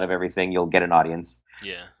the hell out of everything, you'll get an audience.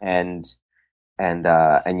 Yeah. And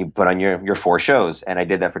you put on your 4 shows, and I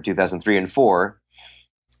did that for 2003 and 4.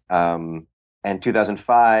 And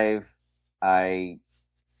 2005, I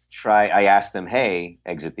asked them, hey,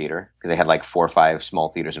 Exit Theater, because they had like 4 or 5 small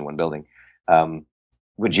theaters in one building.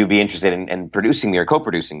 Would you be interested in producing me or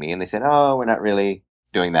co-producing me? And they said, oh, we're not really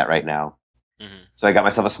doing that right now. So I got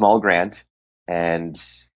myself a small grant, and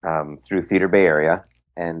through Theater Bay Area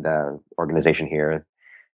and organization here,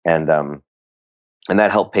 and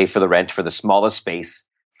that helped pay for the rent for the smallest space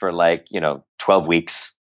for 12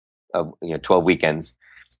 weeks of 12 weekends,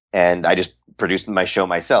 and I just produced my show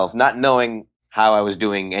myself, not knowing how I was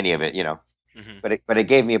doing any of it, but it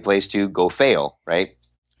gave me a place to go fail, right?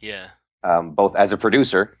 Yeah. Both as a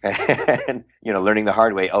producer and learning the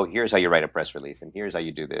hard way. Oh, here's how you write a press release, and here's how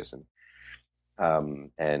you do this, and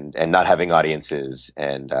not having audiences,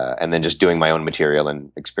 and then just doing my own material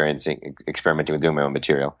and experimenting with doing my own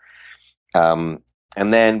material. But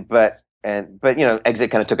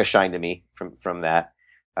Exit kind of took a shine to me from that.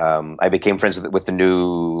 I became friends with the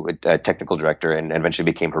new technical director, and eventually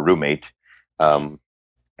became her roommate. And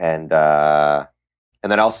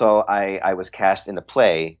then also I was cast in a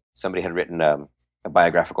play. Somebody had written a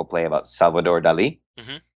biographical play about Salvador Dali.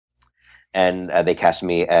 And they cast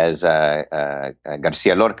me as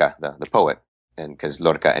Garcia Lorca, the poet, and because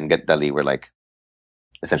Lorca and Dali were like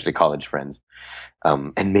essentially college friends,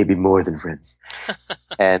 and maybe more than friends.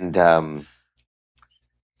 and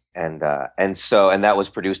that was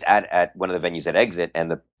produced at one of the venues at Exit,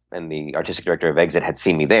 and the artistic director of Exit had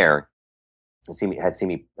seen me there, had seen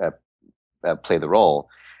me play the role,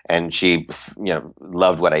 and she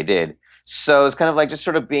loved what I did. So it's kind of like just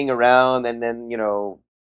sort of being around, and then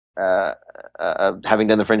having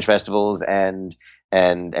done the fringe festivals and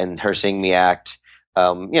her seeing me act,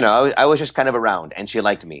 I was just kind of around, and she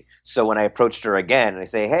liked me. So when I approached her again and I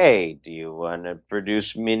say, hey, do you want to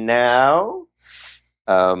produce me now?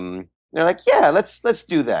 They're like, yeah, let's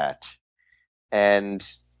do that. And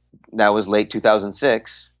that was late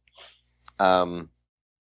 2006.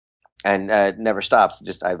 and it never stops.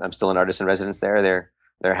 Just I'm still an artist in residence there.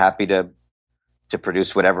 They're happy to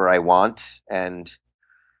produce whatever I want, and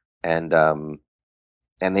and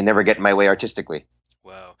they never get in my way artistically.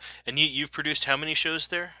 Wow. And you've produced how many shows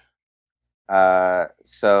there?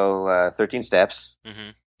 13 Steps, Mm-hmm.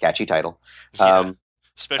 catchy title. Yeah. Um,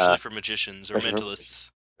 Especially uh, for magicians or Especially for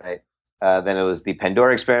movies, mentalists. right? Then it was the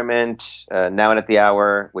Pandora Experiment, Now and at the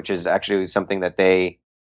Hour, which is actually something that they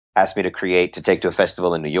asked me to create to take to a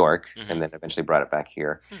festival in New York, Mm-hmm. and then eventually brought it back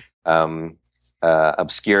here. Hmm.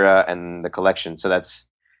 OBSCURA and the collection. So that's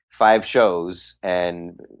 5 shows,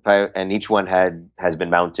 and each one has been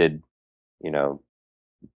mounted, you know,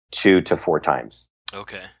 2 to 4 times.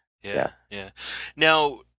 Okay. Yeah. Yeah. Yeah.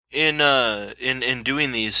 Now, in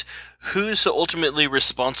doing these, who's ultimately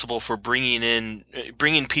responsible for bringing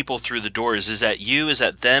people through the doors? Is that you? Is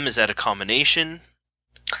that them? Is that a combination?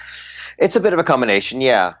 It's a bit of a combination.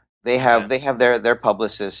 Yeah. They Okay. have they have their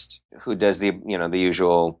publicist who does the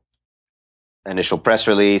usual initial press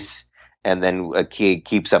release, and then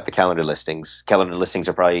keeps up the calendar listings. Calendar listings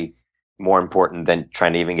are probably more important than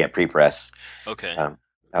trying to even get pre-press. Okay. Um,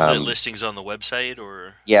 um, Listings on the website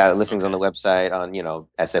or yeah, listings on okay. the website, on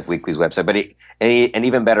SF Weekly's website, but and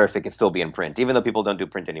even better if it could still be in print, even though people don't do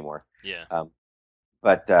print anymore. Yeah. Um,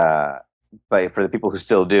 but for the people who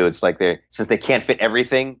still do, it's like since they can't fit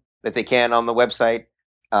everything that they can on the website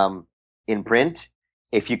um, in print.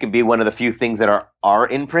 If you can be one of the few things that are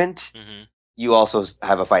in print, Mm-hmm. you also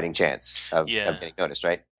have a fighting chance of Yeah. getting noticed,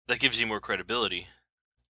 right? That gives you more credibility.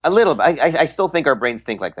 A little So. bit. I still think our brains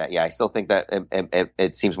think like that. Yeah, I still think that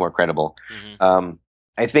it seems more credible. Mm-hmm.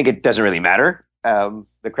 I think it doesn't really matter,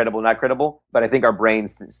 the credible, not credible, but I think our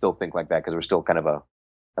brains still think like that because we're still kind of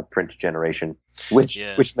a print generation, which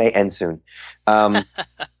Yeah. which may end soon. Um, And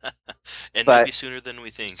maybe but sooner than we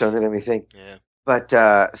think. sooner than we think. Yeah. But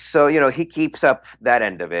so he keeps up that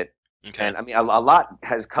end of it, Okay. and I mean a lot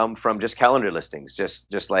has come from just calendar listings,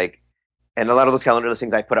 just like, and a lot of those calendar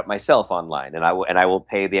listings I put up myself online, and I will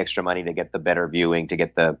pay the extra money to get the better viewing, to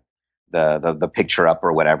get the picture up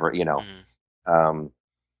or whatever, Mm-hmm. um,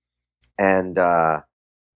 and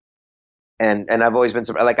and I've always been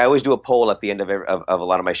like, I always do a poll at the end of a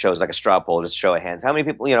lot of my shows, like a straw poll, just show of hands. How many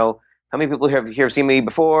people, how many people have seen me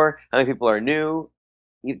before? How many people are new?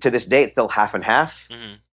 To this day, it's still half and half.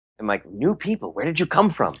 Mm-hmm. I'm like, new people, where did you come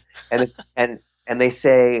from? And they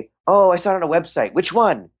say, oh, I saw it on a website. Which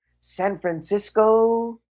one? San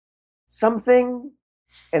Francisco something?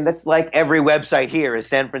 And that's like every website here is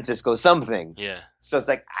San Francisco something. Yeah. So it's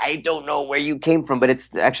like, I don't know where you came from, but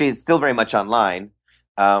it's still very much online.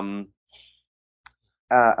 Um,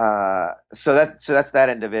 so that's that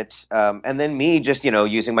end of it. And then me just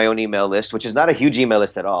using my own email list, which is not a huge email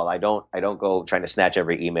list at all. I don't go trying to snatch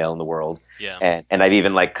every email in the world, Yeah. and I've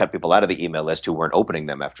even like cut people out of the email list who weren't opening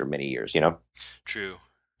them after many years. True. Yep.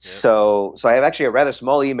 So I have actually a rather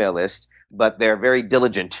small email list, but they're very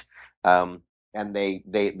diligent, and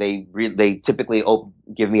they typically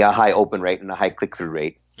give me a high open rate and a high click through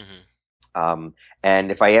rate. Mm-hmm.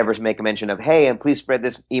 And if I ever make a mention of, hey, and please spread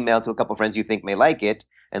this email to a couple friends you think may like it,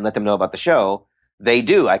 and let them know about the show, they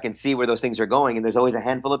do. I can see where those things are going, and there's always a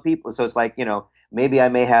handful of people. So it's like, maybe I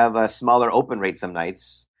may have a smaller open rate some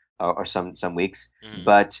nights, or some weeks, Mm-hmm.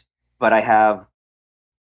 but I have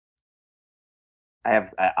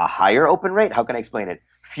a higher open rate. How can I explain it?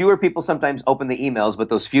 Fewer people sometimes open the emails, but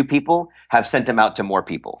those few people have sent them out to more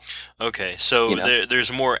people. Okay, so You know,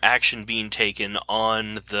 there's more action being taken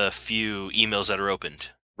on the few emails that are opened.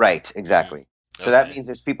 right? Mm-hmm. Exactly. So that Okay. means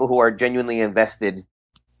there's people who are genuinely invested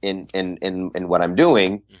in what I'm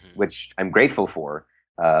doing, Mm-hmm. which I'm grateful for.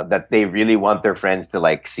 That they really want their friends to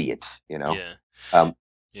like see it. Yeah. Um,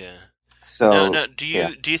 Yeah. Now, so do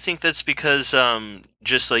yeah, you think that's because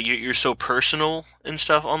just like you're so personal and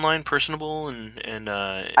stuff online, personable and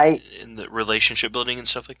I in the relationship building and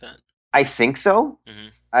stuff like that? I think so. Mm-hmm.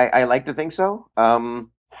 I like to think so.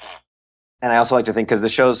 And I also like to think, because the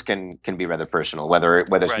shows can be rather personal, whether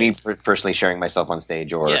it's me Right. personally sharing myself on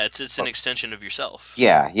stage, Yeah, it's an or extension of yourself.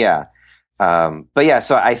 yeah, yeah. But yeah,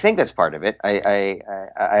 so I think that's part of it.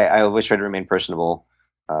 I always try to remain personable,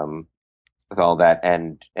 with all that,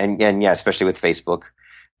 and yeah, especially with Facebook.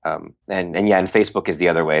 And yeah, and Facebook is the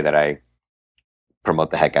other way that I promote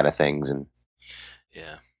the heck out of things. And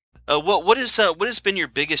Yeah. What has been your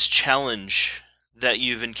biggest challenge that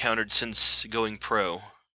you've encountered since going pro?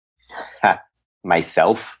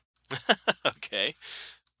 myself, Okay.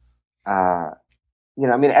 uh,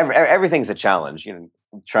 I mean, everything's a challenge.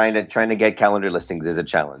 Trying to get calendar listings is a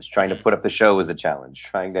challenge. Trying to Mm-hmm. put up the show is a challenge.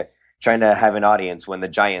 Trying to have an audience when the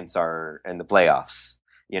Giants are in the playoffs.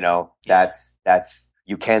 Yeah. That's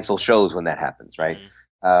you cancel shows when that happens, right?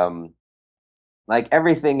 Mm-hmm. Like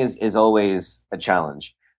everything is always a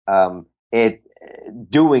challenge. It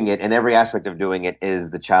doing it and every aspect of doing it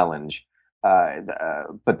is the challenge.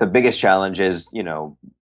 But the biggest challenge is,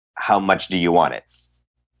 how much do you want it?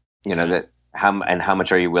 That how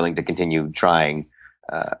much are you willing to continue trying,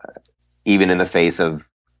 uh, even in the face of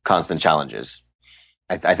constant challenges?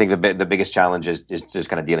 I think the biggest challenge is just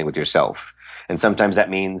kind of dealing with yourself, and sometimes that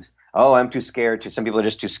means, oh, I'm too scared to. Some people are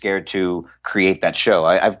just too scared to create that show.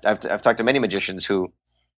 I've talked to many magicians who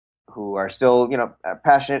are still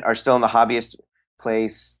passionate, are still in the hobbyist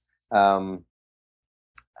place, um,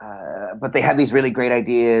 but they have these really great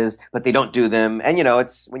ideas, but they don't do them. And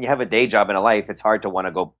it's when you have a day job and a life, it's hard to want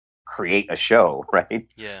to go create a show, right?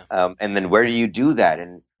 Yeah. And then where do you do that?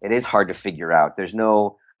 And it is hard to figure out.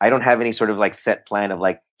 I don't have any sort of like set plan of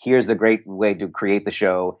like, here's the great way to create the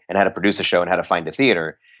show and how to produce a show and how to find a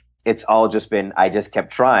theater. It's all just been, I just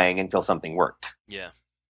kept trying until something worked. Yeah.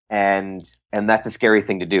 And that's a scary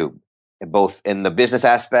thing to do, both in the business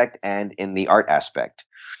aspect and in the art aspect.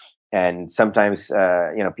 And sometimes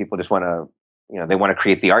people just want to they want to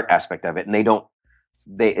create the art aspect of it, and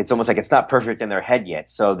it's almost like it's not perfect in their head yet,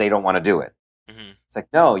 so they don't want to do it. Mm-hmm. It's like,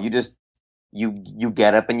 no, you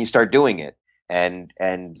get up and you start doing it, and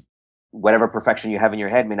whatever perfection you have in your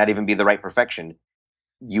head may not even be the right perfection.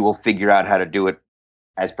 You will figure out how to do it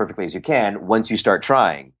as perfectly as you can once you start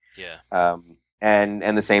trying. Yeah.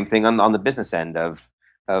 And the same thing on the business end of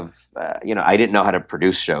I didn't know how to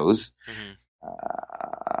produce shows. Mm-hmm.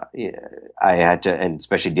 Yeah, I had to, and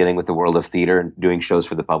especially dealing with the world of theater and doing shows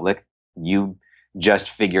for the public, you just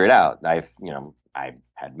figure it out. I've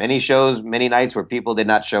had many shows, many nights where people did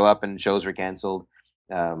not show up and shows were canceled.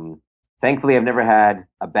 Thankfully, I've never had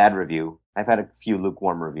a bad review. I've had a few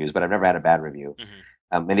lukewarm reviews, but I've never had a bad review.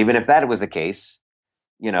 Mm-hmm. And even if that was the case,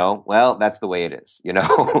 well, that's the way it is,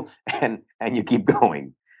 and you keep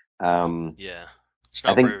going. Yeah. It's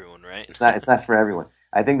not I think for everyone, right? it's not for everyone.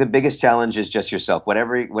 I think the biggest challenge is just yourself.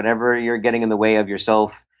 Whatever you're getting in the way of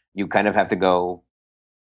yourself, you kind of have to go,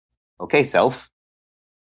 okay, self,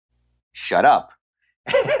 shut up.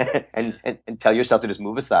 and tell yourself to just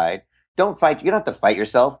move aside. Don't fight. You don't have to fight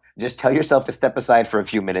yourself. Just tell yourself to step aside for a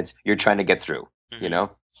few minutes. You're trying to get through,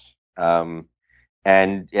 Mm-hmm. Um,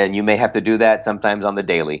 and you may have to do that sometimes on the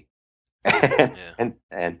daily. Yeah. and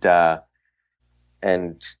and uh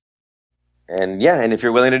and and yeah, and if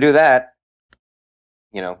you're willing to do that,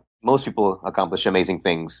 most people accomplish amazing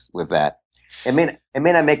things with that. It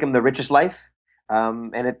may not make them the richest life,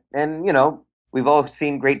 and we've all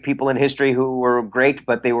seen great people in history who were great,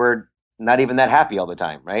 but they were not even that happy all the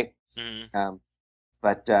time, right? Mm-hmm.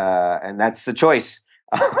 But and that's the choice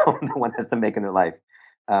the one has to make in their life.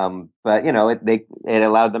 But it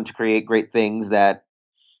allowed them to create great things that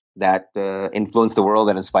influenced the world,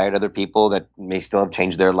 that inspired other people, that may still have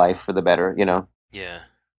changed their life for the better. Yeah.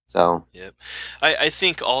 So Yep. I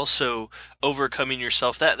think also overcoming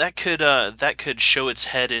yourself that could show its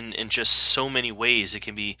head in just so many ways. It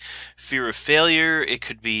can be fear of failure. It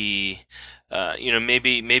could be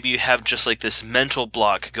maybe you have just like this mental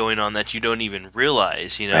block going on that you don't even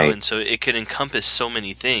realize, right, and so it could encompass so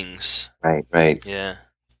many things. right. Yeah.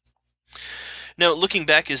 Now, looking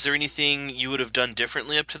back, is there anything you would have done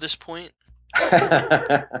differently up to this point?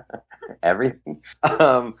 Everything.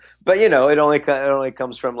 But it only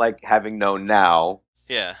comes from like having known now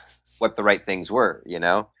Yeah. what the right things were.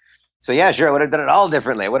 So yeah, sure, I would have done it all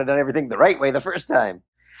differently. I would have done everything the right way the first time.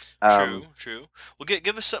 Um, True, true. Well,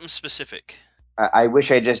 give us something specific. I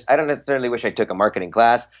wish I don't necessarily wish I took a marketing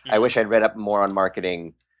class. I Hmm. wish I'd read up more on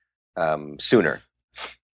marketing sooner.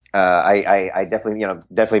 I definitely,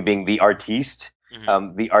 definitely being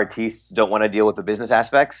Hmm. the artists don't want to deal with the business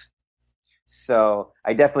aspects. So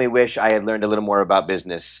I definitely wish I had learned a little more about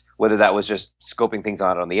business, whether that was just scoping things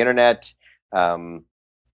out on the internet, um,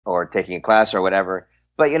 or taking a class or whatever.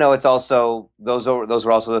 But it's also those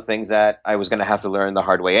were also the things that I was going to have to learn the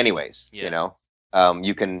hard way, anyways. Yeah.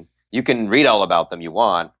 You can read all about them you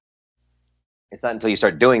want. It's not until you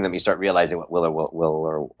start doing them you start realizing what will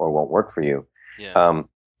or won't work for you. Yeah. Um,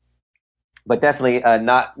 but definitely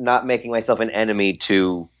not making myself an enemy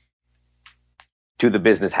to the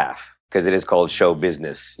business half, because it is called show Hmm.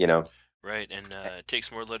 business. Right, and it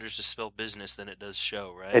takes more letters to spell business than it does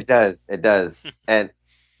show, right? It does.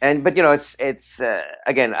 But it's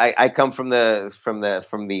again, I come from the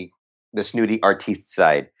snooty artiste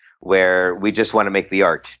side, where we just want to make the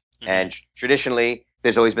art. Hmm. And traditionally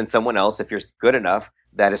there's always been someone else, if you're good enough,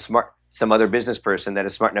 that is smart, some other business person that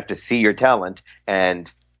is smart enough to see your talent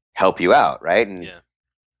and help you out, right? And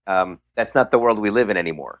Yeah. that's not the world we live in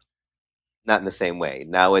anymore. Not in the same way.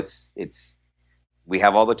 Now it's we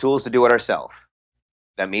have all the tools to do it ourselves.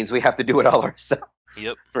 that means we have to do it all ourselves.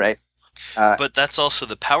 Yep. Right. But that's also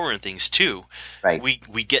the power in things too. Right.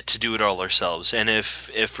 We get to do it all ourselves, and if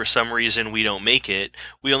for some reason we don't make it,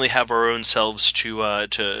 we only have our own selves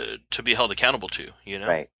to be held accountable to. You know.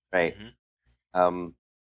 Right. Right. Mm-hmm.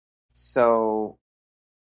 So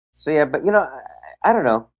yeah, but I don't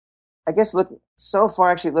know. I guess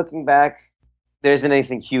looking back, there isn't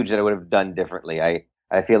anything huge that I would have done differently. I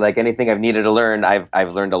feel like anything I've needed to learn, I've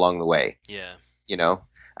learned along the way. Yeah.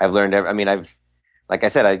 I've learned. I mean, like I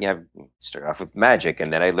said, I started off with magic,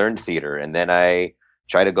 and then I learned theater, and then I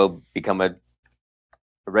try to go become a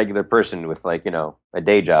regular person with a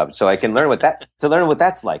day job, so I can learn what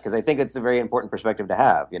that's like, because I think it's a very important perspective to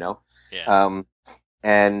have. Yeah.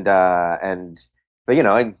 But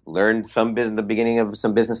I learned the beginning of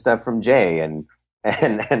some business stuff from Jay, and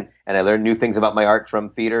I learned new things about my art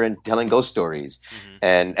from theater and telling ghost stories,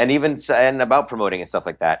 Mm-hmm. and even about promoting and stuff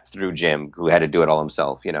like that through Jim, who had to do it all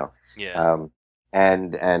himself. Yeah.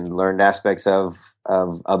 And learned aspects of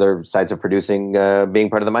other sides of producing, being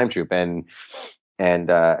part of the mime troupe, and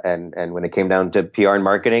when it came down to PR and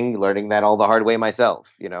marketing, learning that all the hard way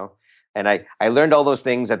myself. And I learned all those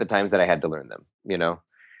things at the times that I had to learn them.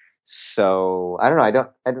 So I don't know. I don't.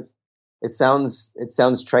 It sounds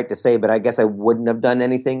trite to say, but I guess I wouldn't have done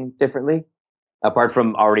anything differently, apart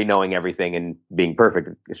from already knowing everything and being perfect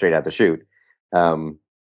straight out the chute. But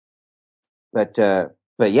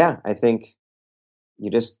yeah, I think you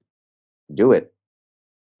just do it,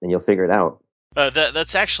 and you'll figure it out.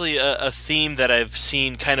 That's actually a theme that I've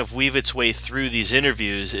seen kind of weave its way through these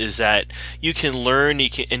interviews, is that you can learn, you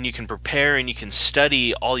can prepare, and you can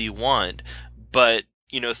study all you want, but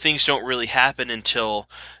things don't really happen until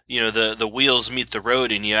the wheels meet the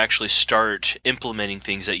road and you actually start implementing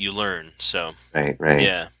things that you learn. So Right.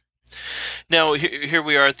 yeah. Now, here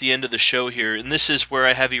we are at the end of the show here, and this is where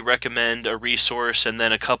I have you recommend a resource and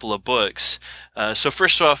then a couple of books. So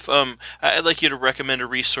first off, I'd like you to recommend a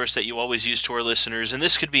resource that you always use to our listeners, and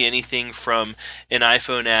this could be anything from an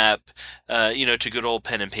iPhone app, to good old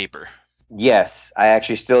pen and paper. Yes, I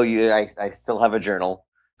actually still use. I still have a journal.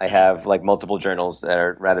 I have multiple journals that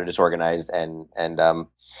are rather disorganized, and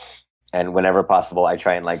whenever possible, I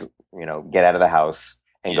try and get out of the house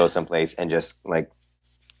and go someplace and just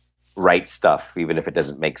write stuff, even if it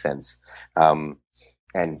doesn't make sense,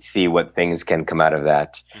 and see what things can come out of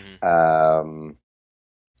that.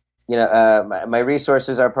 My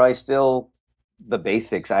resources are probably still the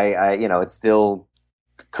basics. It's still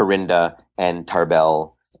Corinda and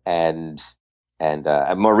Tarbell, and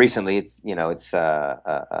more recently, it's things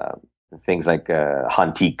like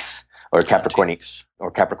Hantiques or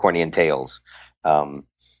Capricornian Tales.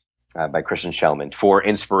 By Christian Cagigal for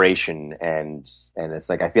inspiration, and it's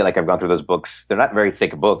I feel like I've gone through those books. They're not very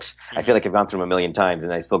thick books. I feel like I've gone through them a million times,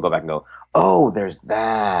 and I still go back and go, "Oh, there's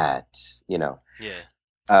that," Yeah.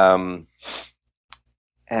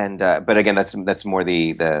 But again, that's more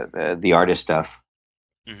the artist stuff.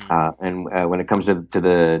 And when it comes to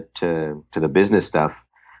the business stuff,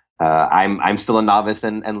 I'm still a novice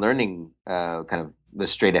and learning kind of the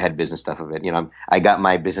straight ahead business stuff of it. I got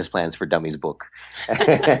my business plans for dummies book,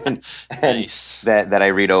 and nice. that I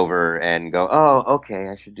read over and go, oh, okay,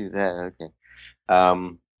 I should do that. Okay.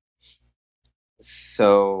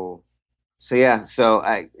 So yeah. So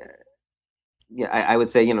I would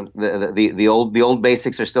say the old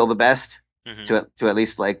basics are still the best to at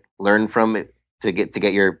least learn from it, to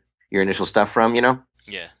get your initial stuff from. Yeah.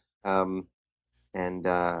 And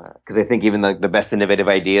because I think even the best innovative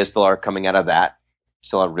ideas still are coming out of that,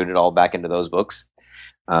 still are rooted all back into those books,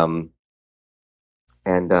 and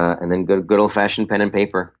then good old fashioned pen and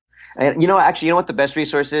paper. And actually, what the best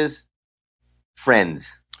resource is?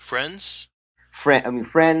 Friends. Friends.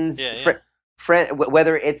 Friends. Yeah.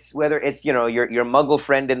 Whether it's your Muggle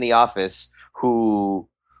friend in the office who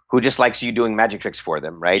just likes you doing magic tricks for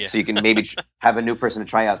them, right? Yeah. So you can maybe have a new person to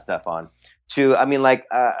try out stuff on.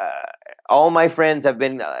 All my friends have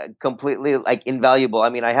been completely invaluable.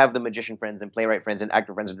 I have the magician friends and playwright friends and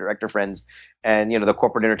actor friends and director friends, and the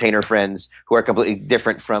corporate entertainer friends who are completely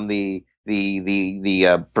different from the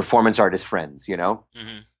performance artist friends.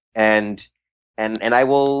 And I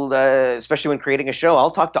will, especially when creating a show,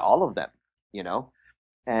 I'll talk to all of them.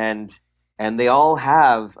 And they all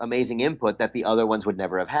have amazing input that the other ones would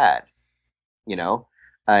never have had. Some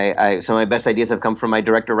of my best ideas have come from my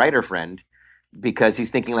director writer friend, because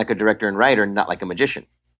he's thinking like a director and writer, not like a magician.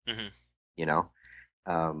 But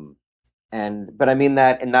I mean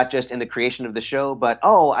that, and not just in the creation of the show, but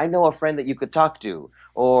I know a friend that you could talk to,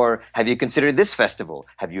 or have you considered this festival?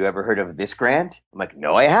 Have you ever heard of this grant? I'm like,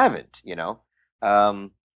 no, I haven't. I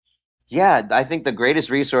think the greatest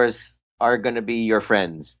resource are going to be your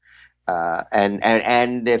friends.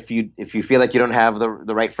 And if you feel like you don't have the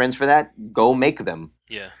right friends for that, go make them.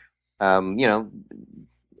 Yeah.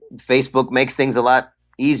 Facebook makes things a lot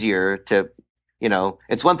easier to,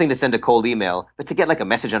 it's one thing to send a cold email, but to get like a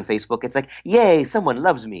message on Facebook, it's like, yay, someone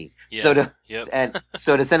loves me. Yeah.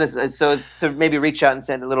 So to send us, so to maybe reach out and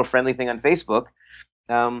send a little friendly thing on Facebook.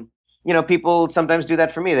 People sometimes do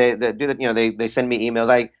that for me. They do that. They send me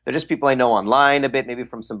emails. They're just people I know online a bit, maybe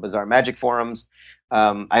from some bizarre magic forums.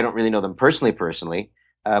 I don't really know them personally,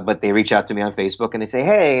 but they reach out to me on Facebook and they say,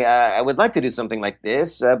 "Hey, I would like to do something like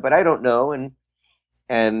this, but I don't know."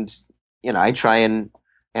 And I try and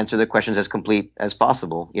answer their questions as complete as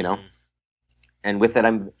possible. And with that,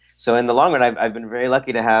 so in the long run, I've been very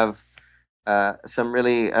lucky to have some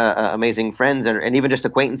really amazing friends and even just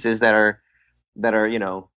acquaintances that are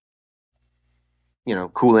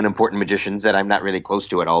cool and important magicians that I'm not really close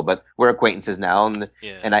to at all, but we're acquaintances now, and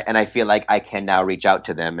I feel like I can now reach out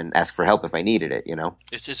to them and ask for help if I needed it.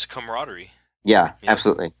 It's camaraderie. Yeah,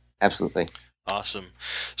 absolutely. Awesome.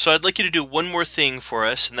 So I'd like you to do one more thing for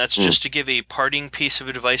us, and that's just to give a parting piece of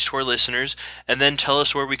advice to our listeners, and then tell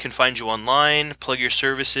us where we can find you online, plug your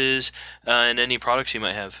services, and any products you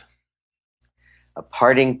might have. A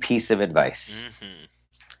parting piece of advice. Mm-hmm.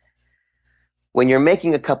 When you're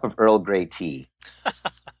making a cup of Earl Grey tea,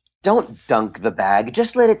 don't dunk the bag.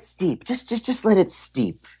 Just let it steep. Just let it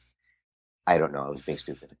steep. I don't know. I was being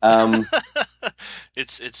stupid.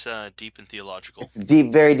 It's deep and theological. It's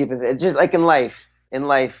deep, very deep. Just like in life.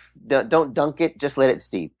 Don't dunk it. Just let it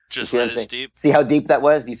steep. Just let it steep. See how deep that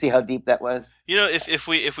was? You see how deep that was? If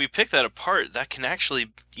we pick that apart, that can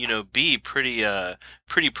actually be pretty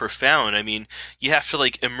profound. I mean, you have to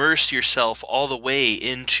like immerse yourself all the way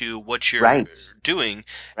into what you're doing,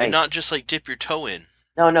 and not just like dip your toe in.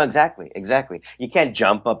 No, exactly. You can't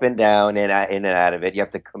jump up and down and in and out of it. You have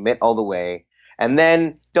to commit all the way, and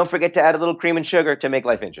then don't forget to add a little cream and sugar to make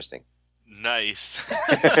life interesting. Nice.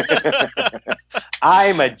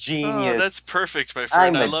 I'm a genius. Oh, that's perfect, my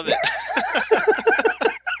friend. I love it.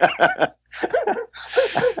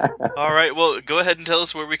 All right. Well, go ahead and tell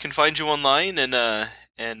us where we can find you online, and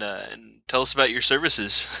tell us about your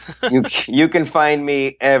services. You can find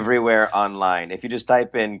me everywhere online. If you just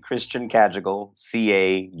type in Christian Cagigal,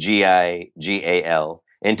 Cagigal,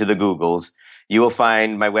 into the Googles, you will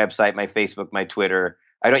find my website, my Facebook, my Twitter.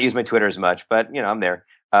 I don't use my Twitter as much, but I'm there.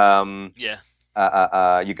 You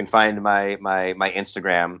can find my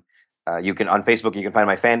Instagram. You can on Facebook. You can find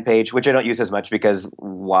my fan page, which I don't use as much because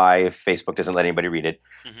why? If Facebook doesn't let anybody read it.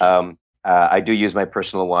 Mm-hmm. I do use my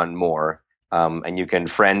personal one more, and you can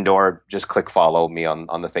friend or just click follow me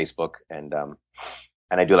on the Facebook, and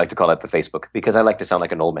I do like to call it the Facebook because I like to sound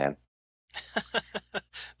like an old man.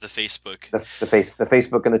 The Facebook, the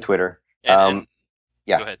Facebook and the Twitter. Yeah.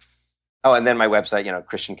 Go ahead. Oh, and then my website,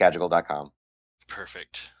 ChristianCagigal.com.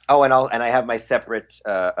 Perfect. Oh, and I have my separate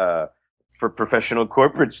for professional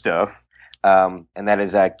corporate stuff, and that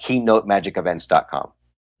is KeynoteMagicEvents.com.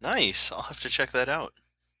 Nice. I'll have to check that out.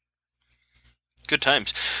 Good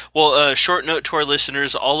times. Well, short note to our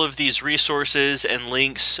listeners, all of these resources and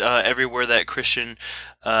links everywhere that Christian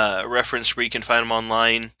referenced where you can find them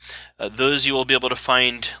online, those you will be able to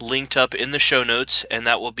find linked up in the show notes, and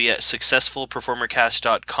that will be at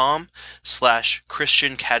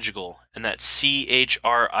successfulperformercast.com/Christian Cagigal, and that's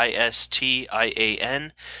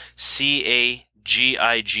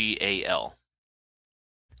ChristianCagigal.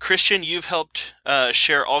 Christian, you've helped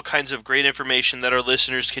share all kinds of great information that our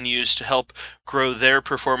listeners can use to help grow their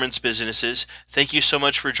performance businesses. Thank you so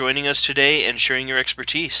much for joining us today and sharing your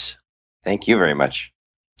expertise. Thank you very much.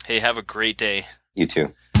 Hey, have a great day. You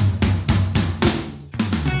too.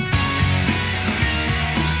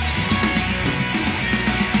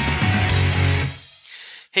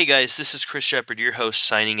 Hey guys, this is Chris Shepard, your host,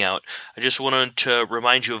 signing out. I just wanted to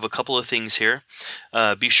remind you of a couple of things here.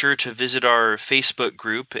 Be sure to visit our Facebook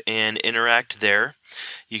group and interact there.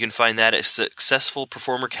 You can find that at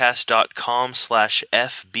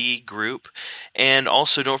successfulperformercast.com/FB group. And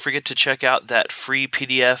also don't forget to check out that free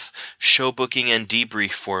PDF show booking and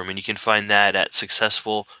debrief form. And you can find that at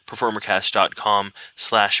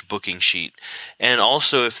successfulperformercast.com/booking sheet. And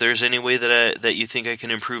also if there's any way that you think I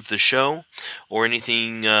can improve the show, or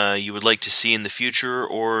anything you would like to see in the future,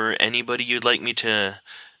 or anybody you'd like me to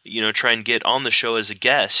try and get on the show as a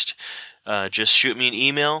guest, just shoot me an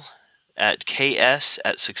email at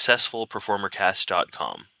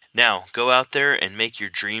ks@successfulperformercast.com. Now, go out there and make your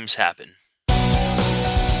dreams happen.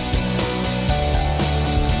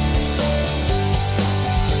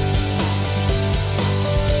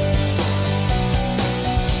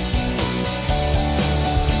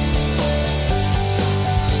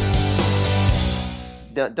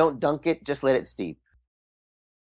 don't dunk it. Just let it steep.